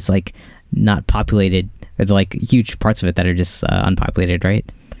lot of it is like not populated, or like huge parts of it that are just unpopulated, right?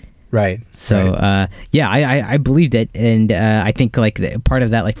 Right. So right. I believed it, and I think like part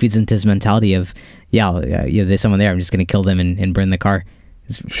of that like feeds into his mentality of there's someone there, I'm just gonna kill them and burn the car.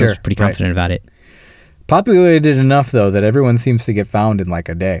 Feels pretty confident about it. Populated enough though that everyone seems to get found in like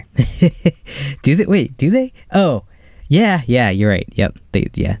a day. Do they? Wait, do they? Oh, yeah, you're right. Yep,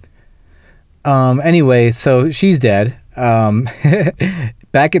 Anyway, so she's dead.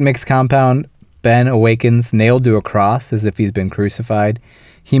 Back at Mick's compound, Ben awakens, nailed to a cross as if he's been crucified.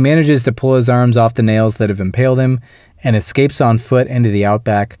 He manages to pull his arms off the nails that have impaled him and escapes on foot into the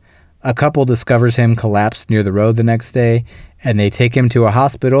outback. A couple discovers him collapsed near the road the next day, and they take him to a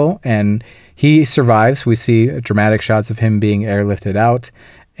hospital, and he survives. We see dramatic shots of him being airlifted out,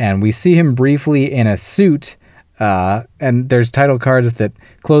 and we see him briefly in a suit, and there's title cards that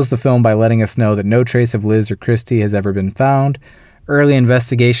close the film by letting us know that no trace of Liz or Christy has ever been found. Early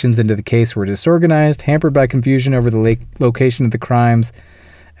investigations into the case were disorganized, hampered by confusion over the location of the crimes,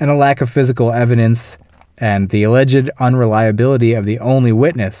 and a lack of physical evidence, and the alleged unreliability of the only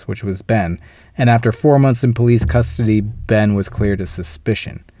witness, which was Ben. And after 4 months in police custody, Ben was cleared of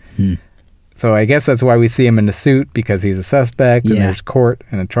suspicion. So I guess that's why we see him in the suit, because he's a suspect, and there's court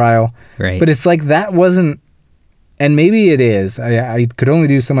and a trial. Right. But it's like that wasn't, and maybe it is. I could only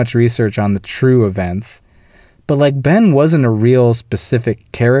do so much research on the true events. But like Ben wasn't a real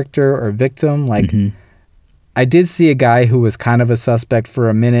specific character or victim. Like I did see a guy who was kind of a suspect for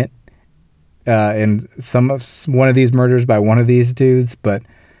a minute in one of these murders by one of these dudes, but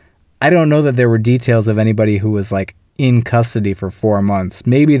I don't know that there were details of anybody who was like in custody for 4 months.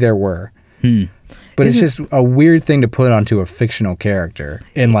 Maybe there were, but it's just a weird thing to put onto a fictional character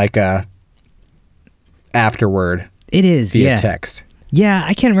in like a afterward. It is via text. Yeah,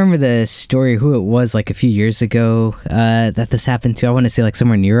 I can't remember the story, who it was, like a few years ago that this happened to. I want to say like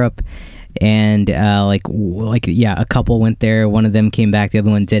somewhere in Europe. And a couple went there. One of them came back, the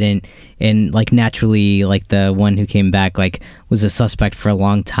other one didn't. And like naturally, like the one who came back like was a suspect for a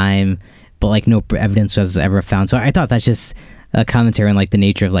long time, but like no evidence was ever found. So I thought that's just a commentary on like the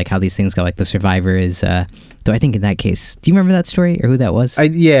nature of like how these things go. Like the survivor is. Though I think in that case, do you remember that story or who that was? I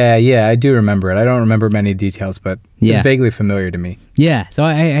do remember it. I don't remember many details, but it's vaguely familiar to me. Yeah, so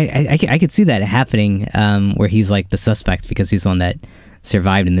I could see that happening where he's like the suspect because he's the one that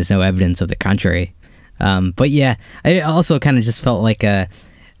survived and there's no evidence of the contrary. But yeah, I also kind of just felt like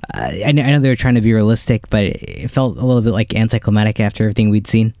I know they were trying to be realistic, but it felt a little bit like anticlimactic after everything we'd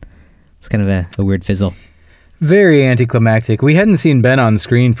seen. It's kind of a weird fizzle. Very anticlimactic. We hadn't seen Ben on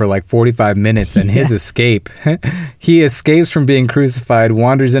screen for like 45 minutes, and his escape. He escapes from being crucified,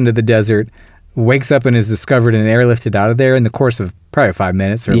 wanders into the desert, wakes up and is discovered and airlifted out of there in the course of probably 5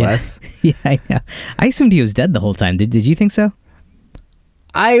 minutes or less. Yeah, I know. I assumed he was dead the whole time. Did you think so?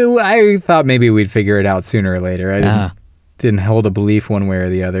 I thought maybe we'd figure it out sooner or later. I didn't hold a belief one way or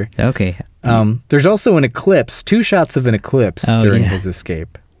the other. Okay. There's also an eclipse, 2 shots of an eclipse during his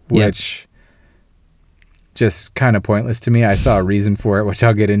escape, which... just kind of pointless to me. I saw a reason for it, which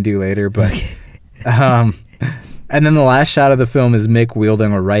I'll get into later. But, and then the last shot of the film is Mick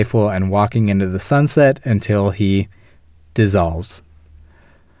wielding a rifle and walking into the sunset until he dissolves.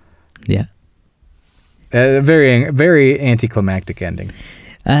 Yeah. A very, very anticlimactic ending.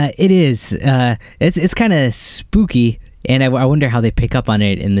 It is. It's kind of spooky, and I wonder how they pick up on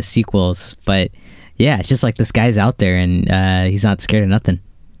it in the sequels. But yeah, it's just like this guy's out there, and he's not scared of nothing.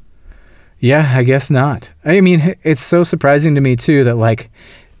 Yeah, I guess not. I mean, it's so surprising to me, too, that, like,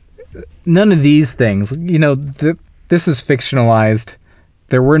 none of these things, this is fictionalized.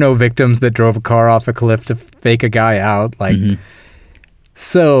 There were no victims that drove a car off a cliff to fake a guy out. Like,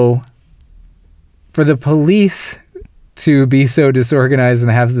 so for the police to be so disorganized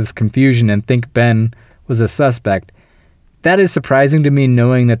and have this confusion and think Ben was a suspect, that is surprising to me,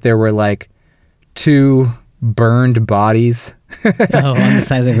 knowing that there were, like, 2 burned bodies on the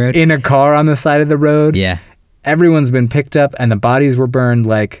side of the road in a car on the side of the road. Yeah, everyone's been picked up and the bodies were burned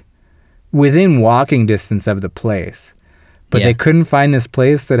like within walking distance of the place. but Yeah. they couldn't find this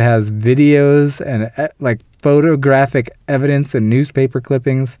place that has videos and like photographic evidence and newspaper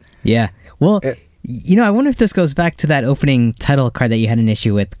clippings. Yeah. Well, It- I wonder if this goes back to that opening title card that you had an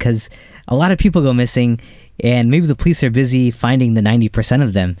issue with, because a lot of people go missing, and maybe the police are busy finding the 90%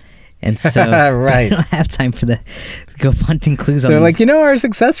 of them. And so Right. they don't have time for the go hunting clues on They're these. like, our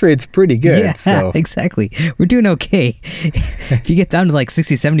success rate's pretty good. Yeah, So exactly. We're doing okay. If you get down to like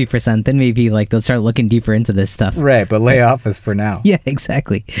 60, 70%, then maybe like they'll start looking deeper into this stuff. right, but lay off us for now. Yeah,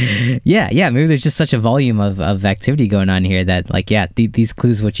 exactly. Yeah. Maybe there's just such a volume of activity going on here that, like, these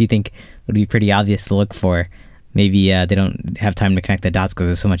clues, which you think would be pretty obvious to look for, maybe they don't have time to connect the dots because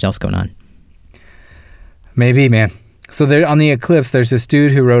there's so much else going on. Maybe, man. So there on the Eclipse, there's this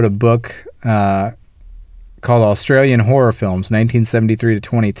dude who wrote a book called Australian Horror Films, 1973 to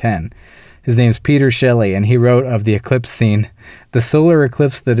 2010. His name's Peter Shelley, and he wrote of the eclipse scene, the solar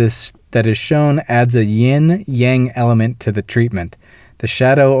eclipse that is shown adds a yin-yang element to the treatment. The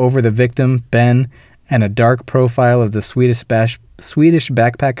shadow over the victim, Ben, and a dark profile of the Swedish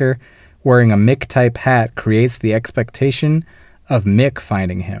backpacker wearing a Mick-type hat creates the expectation of Mick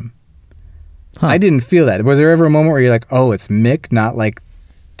finding him. Huh. I didn't feel that. Was there ever a moment where you're like, oh, it's Mick, not like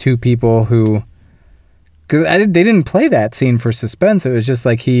two people who... Because they didn't play that scene for suspense. It was just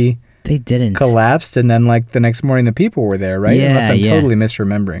like he They didn't. collapsed and then like the next morning the people were there, right? Yeah, Unless I'm yeah. totally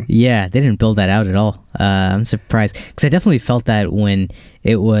misremembering. Yeah, they didn't build that out at all. I'm surprised, because I definitely felt that when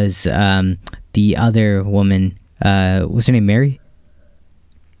it was the other woman. What's her name? Mary?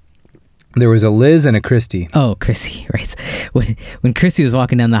 There was a Liz and a Christy. Oh, Chrissy, right. When Chrissy was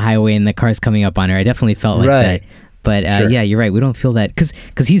walking down the highway and the car's coming up on her, I definitely felt like Right. that. But Sure. yeah, you're right. We don't feel that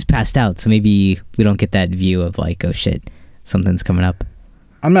because he's passed out, so maybe we don't get that view of like, oh shit, something's coming up.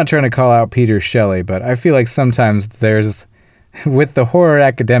 I'm not trying to call out Peter Shelley, but I feel like sometimes there's, with the horror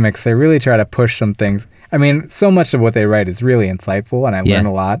academics, they really try to push some things. I mean, so much of what they write is really insightful and I Yeah. learn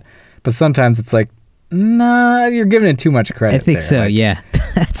a lot, but sometimes it's like, nah, you're giving it too much credit. I think there. so. Like, Yeah,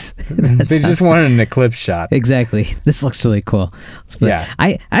 that's they just wanted an eclipse shot. exactly. This looks really cool. Yeah.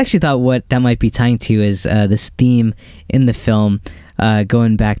 I actually thought what that might be tying to is this theme in the film,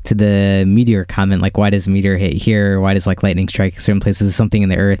 going back to the meteor comment, like why does a meteor hit here? Why does like lightning strike certain places? There's something in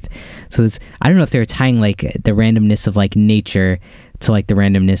the earth. So I don't know if they're tying like the randomness of like nature to like the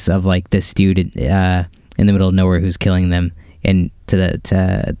randomness of like this dude in the middle of nowhere who's killing them, and to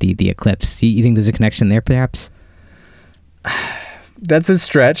the eclipse. You think there's a connection there, perhaps? That's a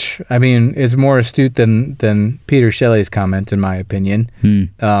stretch. I mean, it's more astute than Peter Shelley's comment, in my opinion.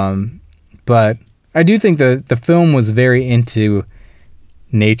 But I do think the film was very into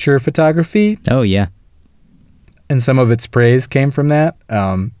nature photography, Oh yeah. and some of its praise came from that.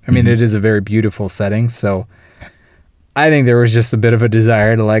 I mean, it is a very beautiful setting, so I think there was just a bit of a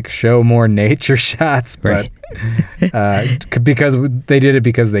desire to like show more nature shots, but because they did it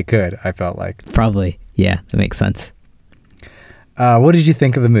because they could, I felt like. Probably. Yeah, that makes sense. What did you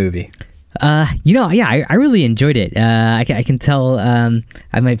think of the movie? I really enjoyed it. I can tell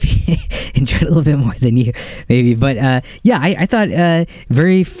I might be enjoyed it a little bit more than you, maybe. But I thought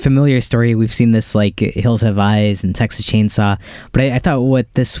very familiar story. We've seen this like Hills Have Eyes and Texas Chainsaw. But I thought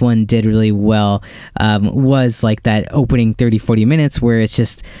what this one did really well was like that opening 30, 40 minutes where it's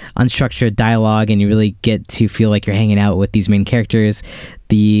just unstructured dialogue and you really get to feel like you're hanging out with these main characters.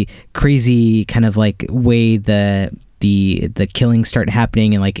 The crazy kind of like way the killings start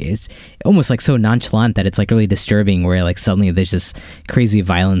happening, and like it's almost like so nonchalant that it's like really disturbing, where like suddenly there's this crazy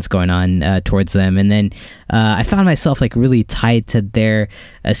violence going on towards them. And then I found myself like really tied to their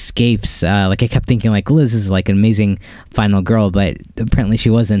escapes. Like I kept thinking like Liz is like an amazing final girl, but apparently she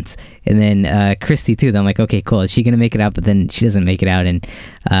wasn't. And then Christy too. Then I'm like, okay, cool, is she gonna make it out? But then she doesn't make it out. And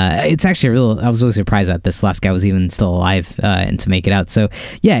it's actually I was really surprised that this last guy was even still alive and to make it out. So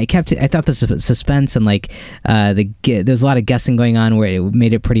yeah, I thought the suspense and like there's a lot of guessing going on where it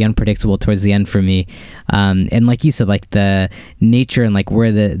made it pretty unpredictable towards the end for me. And like you said, like the nature and like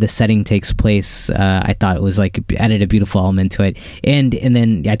where the setting takes place, I thought it was like added a beautiful element to it. And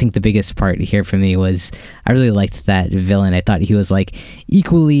then I think the biggest part here for me was I really liked that villain. I thought he was like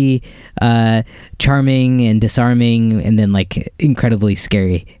equally charming and disarming, and then like incredibly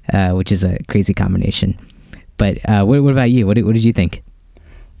scary, which is a crazy combination. But what about you? What did you think?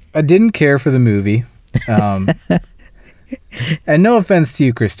 I didn't care for the movie. And no offense to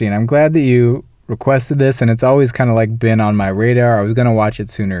you, Christine. I'm glad that you requested this, and it's always kind of like been on my radar. I was going to watch it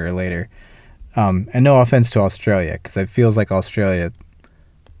sooner or later. And no offense to Australia, because it feels like Australia,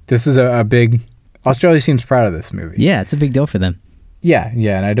 this is a big... Australia seems proud of this movie. Yeah, it's a big deal for them. Yeah,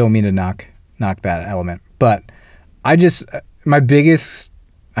 and I don't mean to knock that element. But I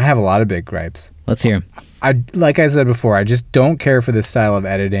have a lot of big gripes. Let's hear 'em. like I said before, I just don't care for this style of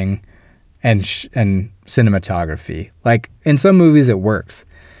editing and cinematography. Like in some movies it works,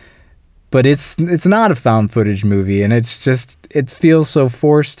 but it's not a found footage movie, and it's just, it feels so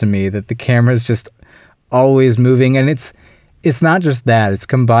forced to me that the camera's just always moving, and it's not just that, it's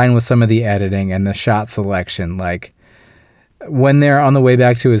combined with some of the editing and the shot selection. Like when they're on the way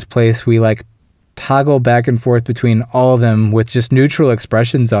back to his place, we like toggle back and forth between all of them with just neutral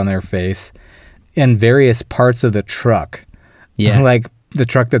expressions on their face in various parts of the truck. Yeah. Like the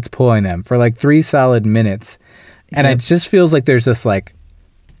truck that's pulling them for like 3 solid minutes. And it just feels like there's this like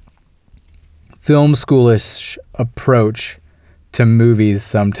film schoolish approach to movies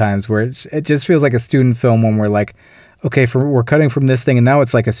sometimes where it just feels like a student film when we're like, okay, we're cutting from this thing, and now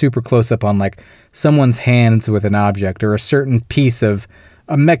it's like a super close up on like someone's hands with an object or a certain piece of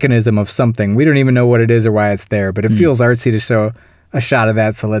a mechanism of something. We don't even know what it is or why it's there, but it feels artsy to show a shot of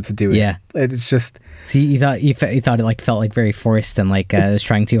that, so let's do it. Yeah. It's just... So you thought it like felt like very forced and like it was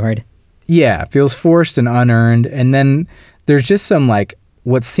trying too hard? Yeah, it feels forced and unearned. And then there's just some like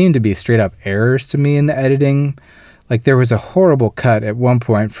what seemed to be straight up errors to me in the editing. Like there was a horrible cut at one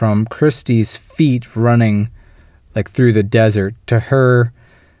point from Christy's feet running like through the desert to her,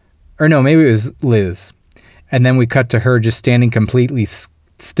 or no, maybe it was Liz. And then we cut to her just standing completely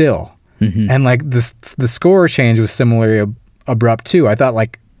still. Mm-hmm. And like the score change was similarly abrupt too. I thought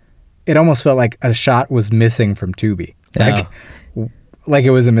like it almost felt like a shot was missing from Tubi. Like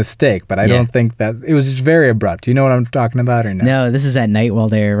it was a mistake, but I don't think that it was just very abrupt. You know what I'm talking about or no? No, this is at night while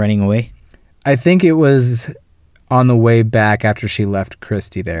they're running away. I think it was on the way back after she left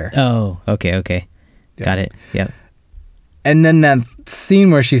Christy there. Oh, okay. Yeah. Got it. Yep. And then that scene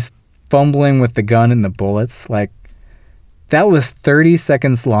where she's fumbling with the gun and the bullets, like that was 30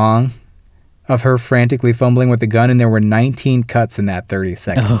 seconds long of her frantically fumbling with the gun, and there were 19 cuts in that 30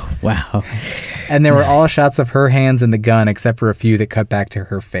 seconds. Oh, wow. And they were all shots of her hands and the gun, except for a few that cut back to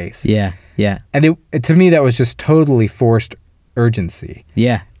her face. Yeah. And it to me, that was just totally forced urgency.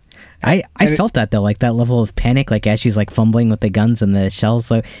 Yeah. I felt that though, like that level of panic, like as she's like fumbling with the guns and the shells.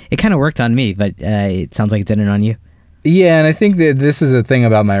 So it kind of worked on me, but it sounds like it didn't on you. Yeah, and I think that this is a thing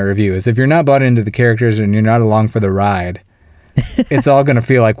about my review, is if you're not bought into the characters and you're not along for the ride, it's all going to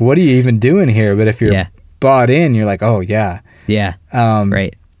feel like, what are you even doing here? But if you're bought in, you're like, oh, yeah. Yeah,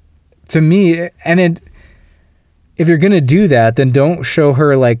 right. To me, if you're going to do that, then don't show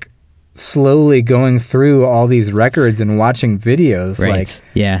her like slowly going through all these records and watching videos. Right. Like,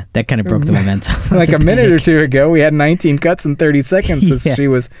 yeah, that kind of broke the momentum. Like a minute or two ago, we had 19 cuts in 30 seconds as she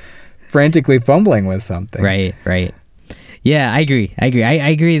was frantically fumbling with something. Right. Yeah, I agree. I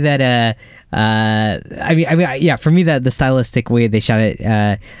agree that for me that the stylistic way they shot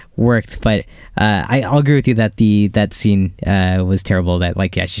it worked, but I'll agree with you that that scene was terrible. That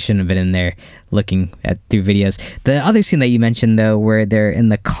she shouldn't have been in there looking through videos. The other scene that you mentioned though, where they're in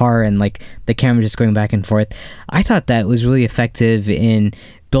the car and like the camera just going back and forth, I thought that was really effective in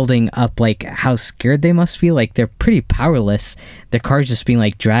building up like how scared they must be. Like they're pretty powerless. Their car's just being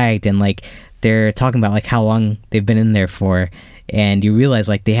like dragged, and like they're talking about like how long they've been in there for, and you realize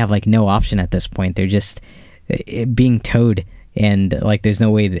like they have like no option at this point. They're just being towed, and like there's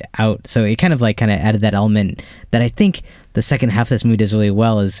no way out. So it kind of added that element that I think the second half of this movie does really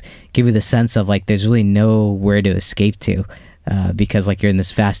well, is give you the sense of like there's really nowhere to escape to, because like you're in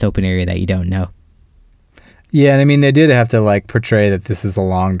this vast open area that you don't know. Yeah, and I mean they did have to like portray that this is a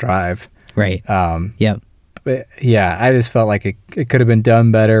long drive. Right. Yep. But yeah, I just felt like it could have been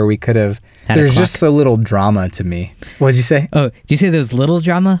done better. We could have. There's just so little drama to me. What did you say? Oh, did you say there was little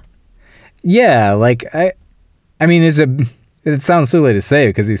drama? Yeah, like I mean, it sounds silly to say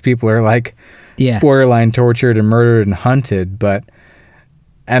because these people are like borderline tortured and murdered and hunted,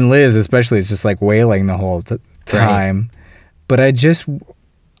 and Liz especially is just like wailing the whole time. Right. But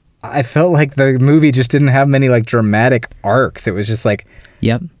I felt like the movie just didn't have many like dramatic arcs. It was just like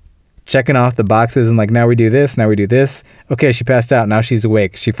checking off the boxes and like, now we do this, now we do this. Okay, she passed out, now she's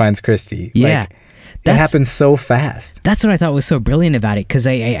awake. She finds Christy. Yeah. Like, it happens so fast. That's what I thought was so brilliant about it, because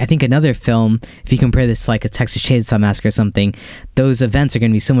I think another film, if you compare this to like a Texas Chainsaw Massacre or something, those events are going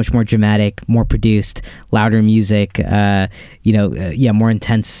to be so much more dramatic, more produced, louder music, more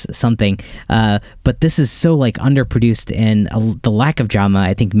intense something. But this is so like underproduced, and the lack of drama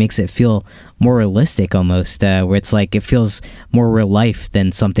I think makes it feel more realistic almost, where it's like it feels more real life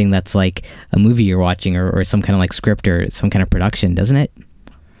than something that's like a movie you're watching or some kind of like script or some kind of production, doesn't it?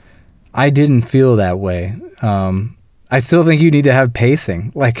 I didn't feel that way. I still think you need to have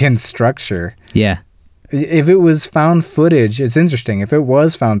pacing, like in structure. Yeah. If it was found footage, it's interesting. If it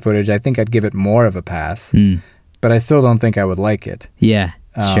was found footage, I think I'd give it more of a pass. But I still don't think I would like it. Yeah,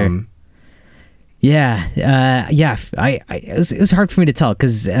 sure. Yeah, it was hard for me to tell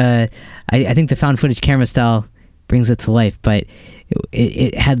because I think the found footage camera style brings it to life, but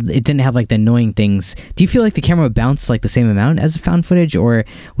it didn't have like the annoying things. Do you feel like the camera bounced like the same amount as the found footage, or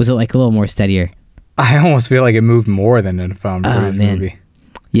was it like a little more steadier? I almost feel like it moved more than in a found footage movie.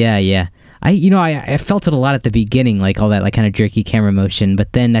 Yeah. I felt it a lot at the beginning, like all that like kind of jerky camera motion,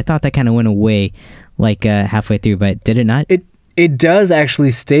 but then I thought that kind of went away like halfway through, but did it not? It does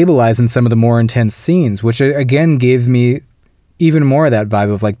actually stabilize in some of the more intense scenes, which again gave me even more of that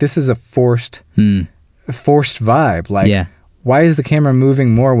vibe of like, this is a forced vibe. Like, why is the camera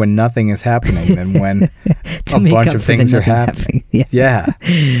moving more when nothing is happening than when a bunch of things are happening? Yeah,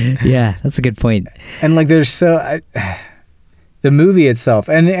 that's a good point. And like, there's the movie itself,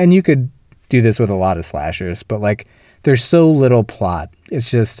 and you could do this with a lot of slashers, but like, there's so little plot. It's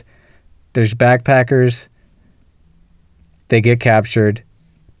just, there's backpackers, they get captured,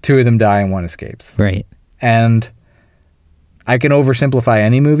 2 of them die and 1 escapes. Right. And I can oversimplify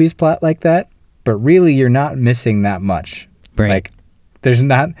any movie's plot like that, but really you're not missing that much. Right. Like,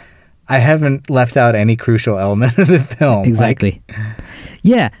 I haven't left out any crucial element of the film. Exactly.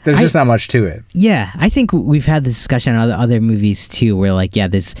 Like, there's just not much to it. Yeah, I think we've had this discussion on other movies too, where like,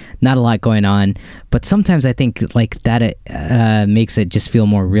 there's not a lot going on, but sometimes I think like that makes it just feel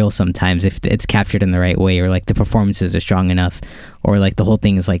more real sometimes if it's captured in the right way, or like the performances are strong enough, or like the whole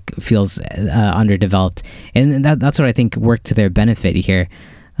thing is like feels underdeveloped, and that's what I think worked to their benefit here.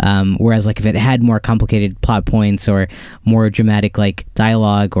 Whereas like if it had more complicated plot points or more dramatic like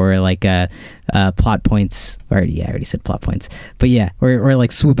dialogue or like plot points, I already said plot points, but or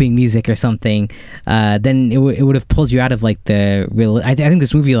like swooping music or something, then it would have pulled you out of like the real. I think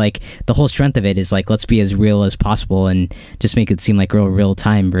this movie, like the whole strength of it is like, let's be as real as possible and just make it seem like real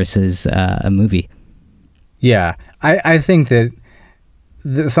time versus a movie. Yeah, I think that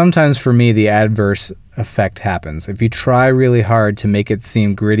sometimes for me the adverse effect happens. If you try really hard to make it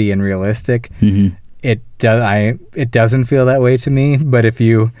seem gritty and realistic, it doesn't feel that way to me. But if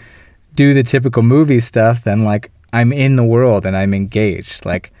you do the typical movie stuff, then like, I'm in the world and I'm engaged.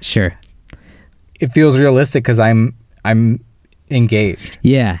 Like, sure, it feels realistic because I'm engaged.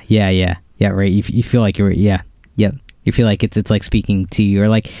 Yeah. Right. You feel like you're. Yeah. Yep. You feel like it's like speaking to you, or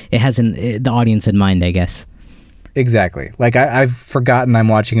like it has the audience in mind, I guess. Exactly. Like I've forgotten I'm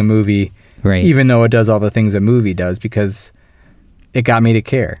watching a movie, right? Even though it does all the things a movie does, because it got me to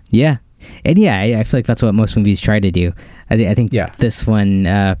care. Yeah, and I feel like that's what most movies try to do. I think this one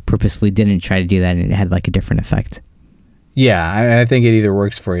purposefully didn't try to do that, and it had like a different effect. Yeah, I think it either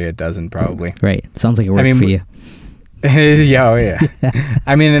works for you, it doesn't probably. Right. Sounds like it worked for you. Yeah.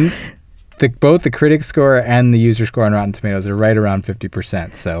 I mean, both the critic score and the user score on Rotten Tomatoes are right around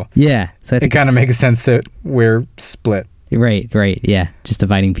 50%. So so I think it kind of makes sense that we're split. Right. Yeah, just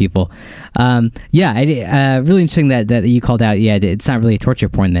dividing people. Really interesting that you called out. Yeah, it's not really a torture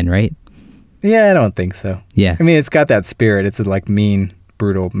porn then, right? Yeah, I don't think so. Yeah, I mean, it's got that spirit. It's a like mean,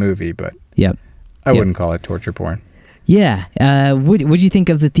 brutal movie, but I wouldn't call it torture porn. Yeah. What do you think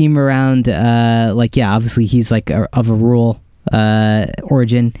of the theme around obviously he's like of a rural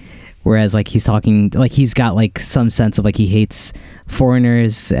origin, whereas like he's talking like he's got like some sense of like he hates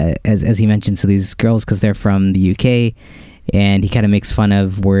foreigners, as he mentions to these girls because they're from the UK, and he kind of makes fun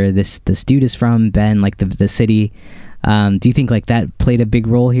of where this dude is from, Ben, like the city. Do you think like that played a big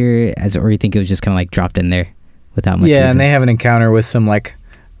role here, or you think it was just kind of like dropped in there without much reason? And they have an encounter with some like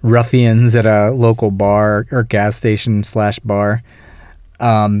ruffians at a local bar or gas station / bar.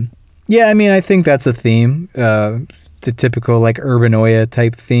 I mean, I think that's a theme. The typical like Urbanoia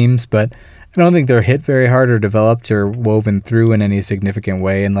type themes, but I don't think they're hit very hard or developed or woven through in any significant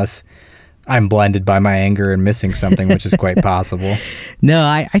way, unless I'm blinded by my anger and missing something, which is quite possible. No,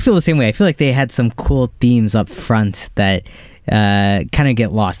 I feel the same way. I feel like they had some cool themes up front that kind of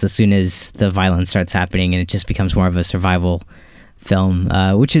get lost as soon as the violence starts happening, and it just becomes more of a survival film,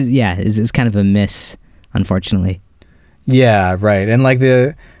 which is kind of a miss, unfortunately. Yeah, right. And like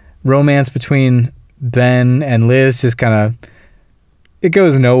the romance between Ben and Liz just kind of, it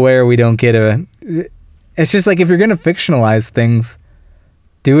goes nowhere. We don't get it's just like, if you're going to fictionalize things,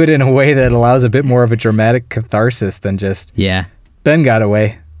 do it in a way that allows a bit more of a dramatic catharsis than just, Ben got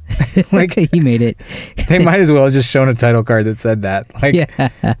away. Like he made it. They might as well have just shown a title card that said that. Like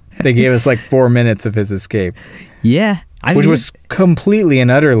they gave us like 4 minutes of his escape. Yeah. Which was completely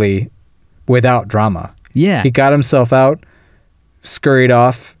and utterly without drama. Yeah. He got himself out, scurried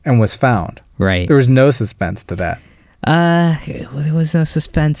off, and was found. Right. There was no suspense to that. There was no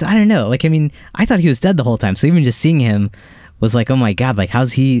suspense. I don't know. Like, I mean, I thought he was dead the whole time. So even just seeing him was like, oh my god, like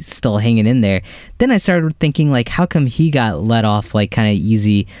how's he still hanging in there? Then I started thinking like, how come he got let off like kind of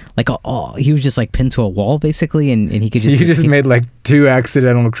easy? Like he was just like pinned to a wall basically, and he could just You just made like 2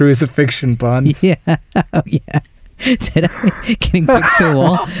 accidental crucifixion puns. yeah, oh, yeah. Did I getting fixed to a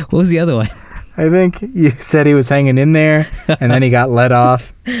wall? What was the other one? I think you said he was hanging in there, and then he got let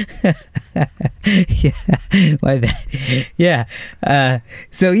off. Yeah, my bad. Yeah.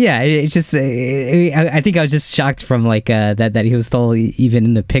 So yeah, it just I think I was just shocked from like that he was still even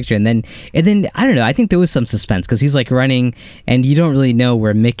in the picture, and then I don't know. I think there was some suspense because he's like running, and you don't really know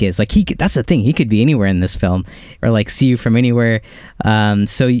where Mick is. Like that's the thing. He could be anywhere in this film, or like see you from anywhere.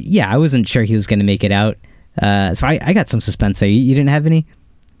 So yeah, I wasn't sure he was going to make it out. So I got some suspense there. You didn't have any?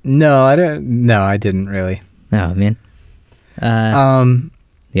 No, I don't. No, I didn't really. Oh man.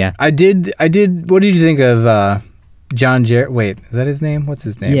 Yeah. I did. What did you think of John Jarrett? Wait, is that his name? What's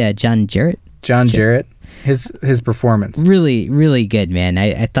his name? Yeah, John Jarrett. John Jarrett. His performance. Really, really good, man.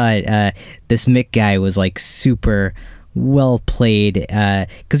 I thought this Mick guy was like super well played.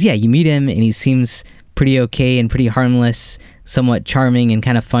 Because yeah, you meet him and he seems pretty okay and pretty harmless, somewhat charming and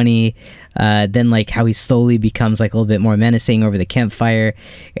kind of funny. Then like how he slowly becomes like a little bit more menacing over the campfire,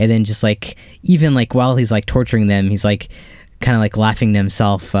 and then just like even like while he's like torturing them, he's like kind of like laughing to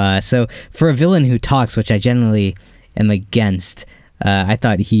himself. So for a villain who talks, which I generally am against, I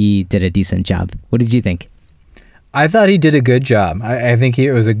thought he did a decent job. What did you think? I thought he did a good job. I think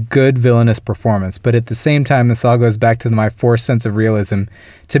it was a good villainous performance, but at the same time, this all goes back to my forced sense of realism.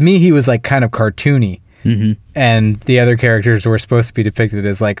 To me, he was like kind of cartoony. Mm-hmm. And the other characters were supposed to be depicted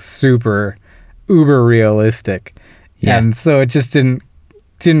as like super uber realistic. Yeah. And so it just didn't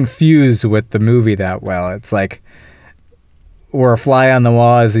fuse with the movie that well. It's like we're a fly on the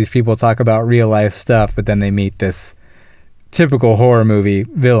wall as these people talk about real life stuff, but then they meet this typical horror movie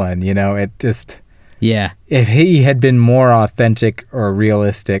villain, you know. It just, yeah, if he had been more authentic or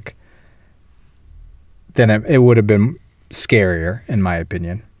realistic, then it would have been scarier, in my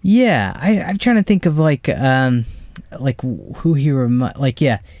opinion. Yeah, I'm trying to think of like who he like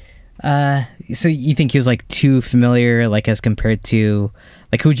yeah. So you think he was like too familiar, like as compared to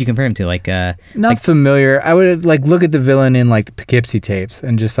like who would you compare him to? Like not like, familiar. I would like look at the villain in like the Poughkeepsie tapes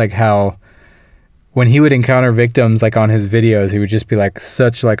and just like how when he would encounter victims like on his videos, he would just be like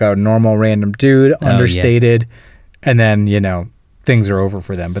such like a normal random dude, understated, and then you know things are over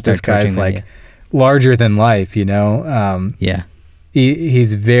for them. But this guy's like larger than life, you know. Yeah.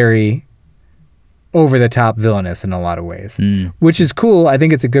 He's very over the top villainous in a lot of ways, which is cool. I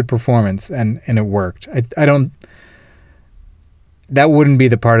think it's a good performance, and it worked. I don't. That wouldn't be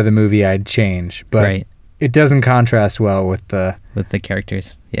the part of the movie I'd change, but it doesn't contrast well with the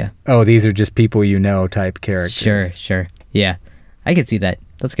characters. Yeah. Oh, these are just people you know type characters. Sure. Yeah, I could see that.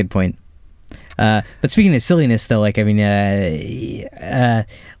 That's a good point. But speaking of silliness, though, like I mean,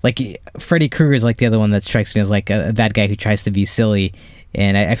 like Freddy Krueger is like the other one that strikes me as like a bad guy who tries to be silly,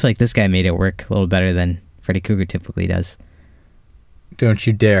 and I feel like this guy made it work a little better than Freddy Krueger typically does. Don't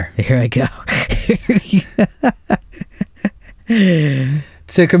you dare! Here I go.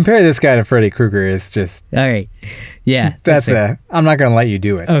 To compare this guy to Freddy Krueger is just all right. Yeah, I'm not gonna let you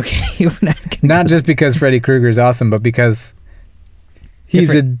do it. Okay, not just because Freddy Krueger is awesome, but because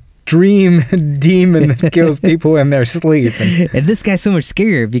he's a dream demon that kills people in their sleep. And this guy's so much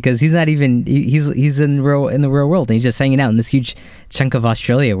scarier because he's not even he's in the real world, and he's just hanging out in this huge chunk of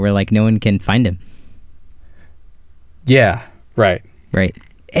Australia where like no one can find him. Yeah, right. But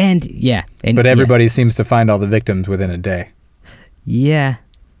everybody seems to find all the victims within a day. Yeah,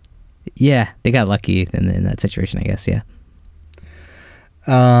 they got lucky in that situation, I guess. Yeah.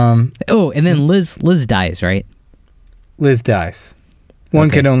 Oh, and then Liz dies, right? Liz dies. One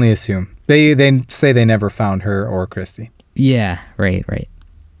can only assume. They say they never found her or Christy. Yeah, right.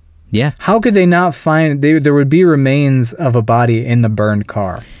 Yeah. How could they not find... There would be remains of a body in the burned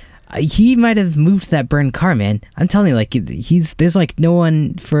car. He might have moved that burned car, man. I'm telling you, like, there's, like, no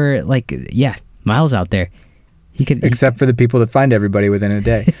one for, like, miles out there. Except for the people that find everybody within a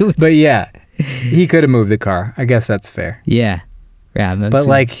day. But, yeah, he could have moved the car. I guess that's fair. Yeah. Yeah, but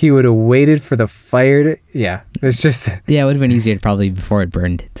like he would have waited for the fire to... Yeah, it's just... Yeah, it would have been easier probably before it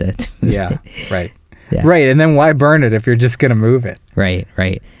burned. Yeah, right. Yeah. Right, and then why burn it if you're just going to move it? Right.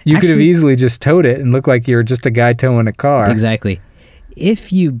 You could have easily just towed it and looked like you were just a guy towing a car. Exactly.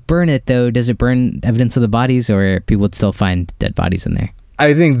 If you burn it, though, does it burn evidence of the bodies, or people would still find dead bodies in there?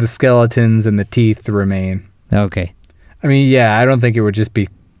 I think the skeletons and the teeth remain. Okay. I mean, yeah, I don't think it would just be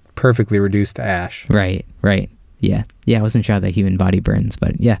perfectly reduced to ash. Right. Yeah, I wasn't sure how the human body burns,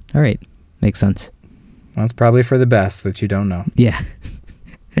 but yeah, all right. Makes sense. Well, it's probably for the best that you don't know. Yeah.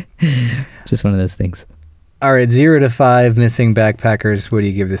 Just one of those things. All right, 0 to 5 missing backpackers. What do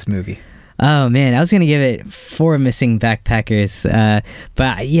you give this movie? Oh man, I was gonna give it 4 missing backpackers,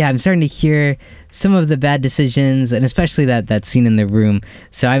 but yeah, I'm starting to hear some of the bad decisions, and especially that scene in the room.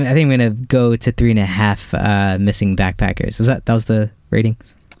 So I think I'm gonna go to 3.5 missing backpackers. That was the rating?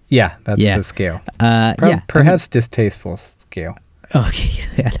 Yeah, that's the scale. Perhaps distasteful scale. Okay,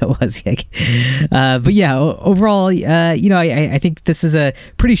 yeah, that was. But yeah, overall, I think this is a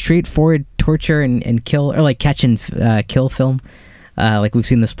pretty straightforward torture and kill, or like catch and kill film. Like we've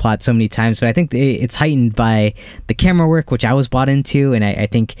seen this plot so many times, but I think it's heightened by the camera work, which I was bought into, and I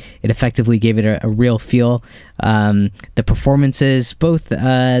think it effectively gave it a real feel. The performances, both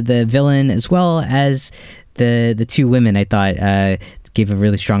the villain as well as the two women, I thought gave a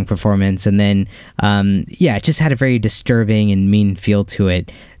really strong performance, and then it just had a very disturbing and mean feel to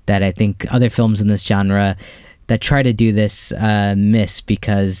it that I think other films in this genre that try to do this miss,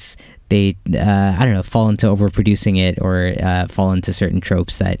 because they fall into overproducing it, or fall into certain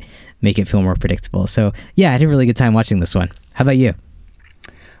tropes that make it feel more predictable. So yeah, I had a really good time watching this one. How about you?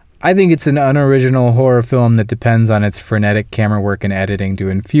 I think it's an unoriginal horror film that depends on its frenetic camera work and editing to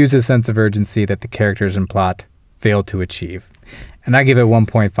infuse a sense of urgency that the characters and plot fail to achieve. And I give it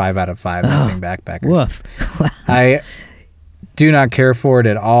 1.5 out of 5 missing backpackers. Woof. I do not care for it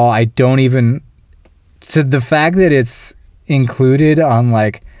at all. I don't even... So the fact that it's included on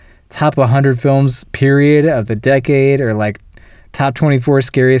like top 100 films period of the decade, or like top 24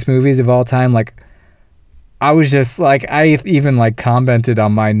 scariest movies of all time, like I was just like, I even like commented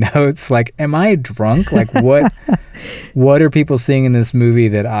on my notes, like, am I drunk? Like what are people seeing in this movie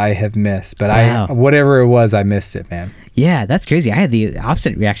that I have missed? But wow. Whatever it was, I missed it, man. Yeah, that's crazy. I had the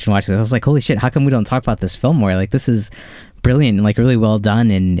opposite reaction watching this. I was like, holy shit, how come we don't talk about this film more? Like, this is brilliant, like really well done,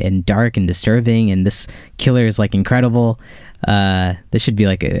 and dark and disturbing, and this killer is like incredible. This should be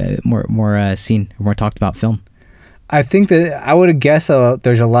like a more seen, more talked about film. I think that I would guess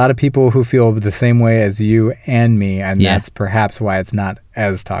there's a lot of people who feel the same way as you and me, and that's perhaps why it's not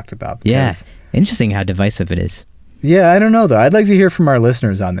as talked about. Yeah, interesting how divisive it is. Yeah, I don't know though. I'd like to hear from our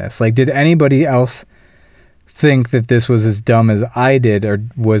listeners on this. Like, did anybody else think that this was as dumb as I did, or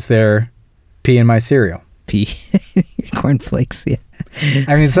was there pee in my cereal? Pee, cornflakes. Yeah.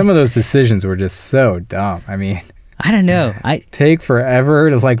 I mean, some of those decisions were just so dumb. I mean, I don't know. Take forever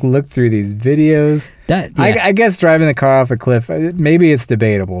to like look through these videos. I guess driving the car off a cliff, maybe it's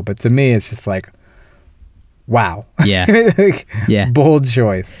debatable, but to me, it's just like, wow. Yeah. Bold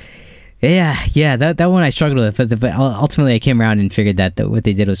choice. Yeah. That one I struggled with, but ultimately I came around and figured that what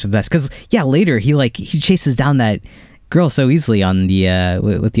they did was the best. Because later he chases down that girl so easily on the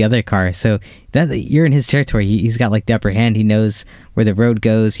with the other car. So that you're in his territory. He's got like the upper hand. He knows where the road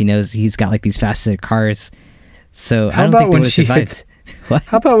goes. He knows he's got like these faster cars. So I don't think they would have survived.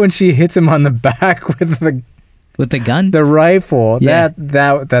 How about when she hits him on the back with the gun, the rifle? Yeah.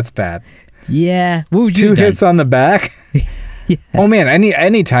 That's bad. Yeah. What would you have 2 hits on the back? Yeah. Oh man,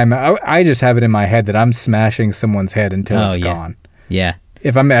 any time I just have it in my head that I'm smashing someone's head until it's gone. Yeah.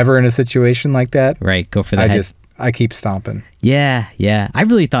 If I'm ever in a situation like that, right, go for the head. I keep stomping. Yeah. I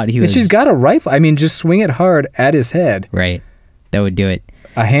really thought he was. She's got a rifle. I mean, just swing it hard at his head. Right. That would do it.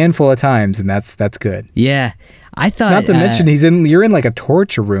 A handful of times, and that's good. Yeah. I thought. Not to mention, you're in like a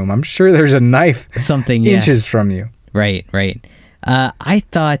torture room. I'm sure there's a knife inches from you. Right. I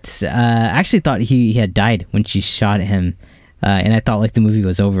actually thought he had died when she shot him, and I thought like the movie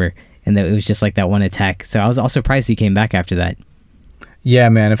was over, and that it was just like that one attack. So I was also surprised he came back after that. Yeah,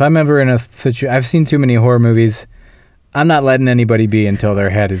 man. If I'm ever in a situation, I've seen too many horror movies. I'm not letting anybody be until their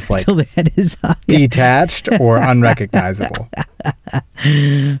head is like detached or unrecognizable.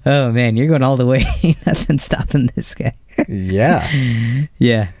 Oh man, you're going all the way. Nothing stopping this guy. Yeah.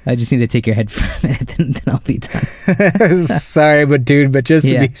 Yeah. I just need to take your head for a minute, then I'll be done. Sorry, but just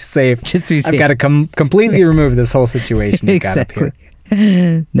to be safe. I've got to completely remove this whole situation you got up here.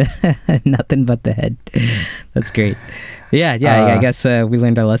 Nothing but the head. That's great. Yeah. I guess we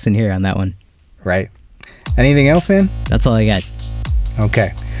learned our lesson here on that one. Right. Anything else, man? That's all I got.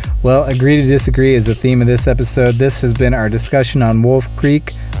 Okay. Well, agree to disagree is the theme of this episode. This has been our discussion on Wolf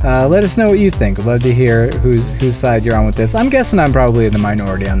Creek. Let us know what you think. I'd love to hear whose side you're on with this. I'm guessing I'm probably in the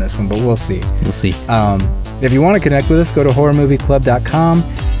minority on this one, but we'll see. We'll see. If you want to connect with us, go to horrormovieclub.com.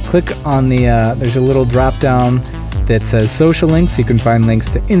 Click on there's a little drop down that says social links. You can find links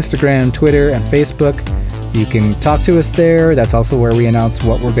to Instagram, Twitter, and Facebook. You can talk to us there. That's also where we announce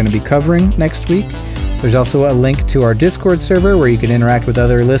what we're going to be covering next week. There's also a link to our Discord server where you can interact with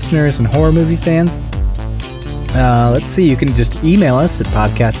other listeners and horror movie fans. Let's see, you can just email us at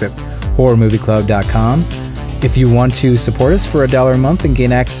podcast@horrormovieclub.com. If you want to support us for $1 a month and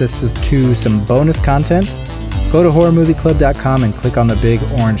gain access to some bonus content, go to horrormovieclub.com and click on the big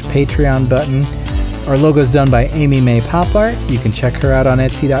orange Patreon button. Our logo's done by Amy May Popart. You can check her out on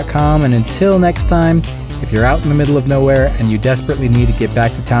Etsy.com. And until next time, if you're out in the middle of nowhere and you desperately need to get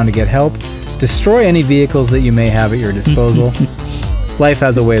back to town to get help, destroy any vehicles that you may have at your disposal. Life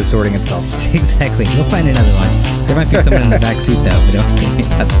has a way of sorting itself. Exactly. You'll find another one. There might be someone in the back seat, though, but don't think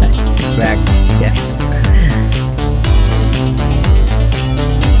about that. Exactly. Yeah.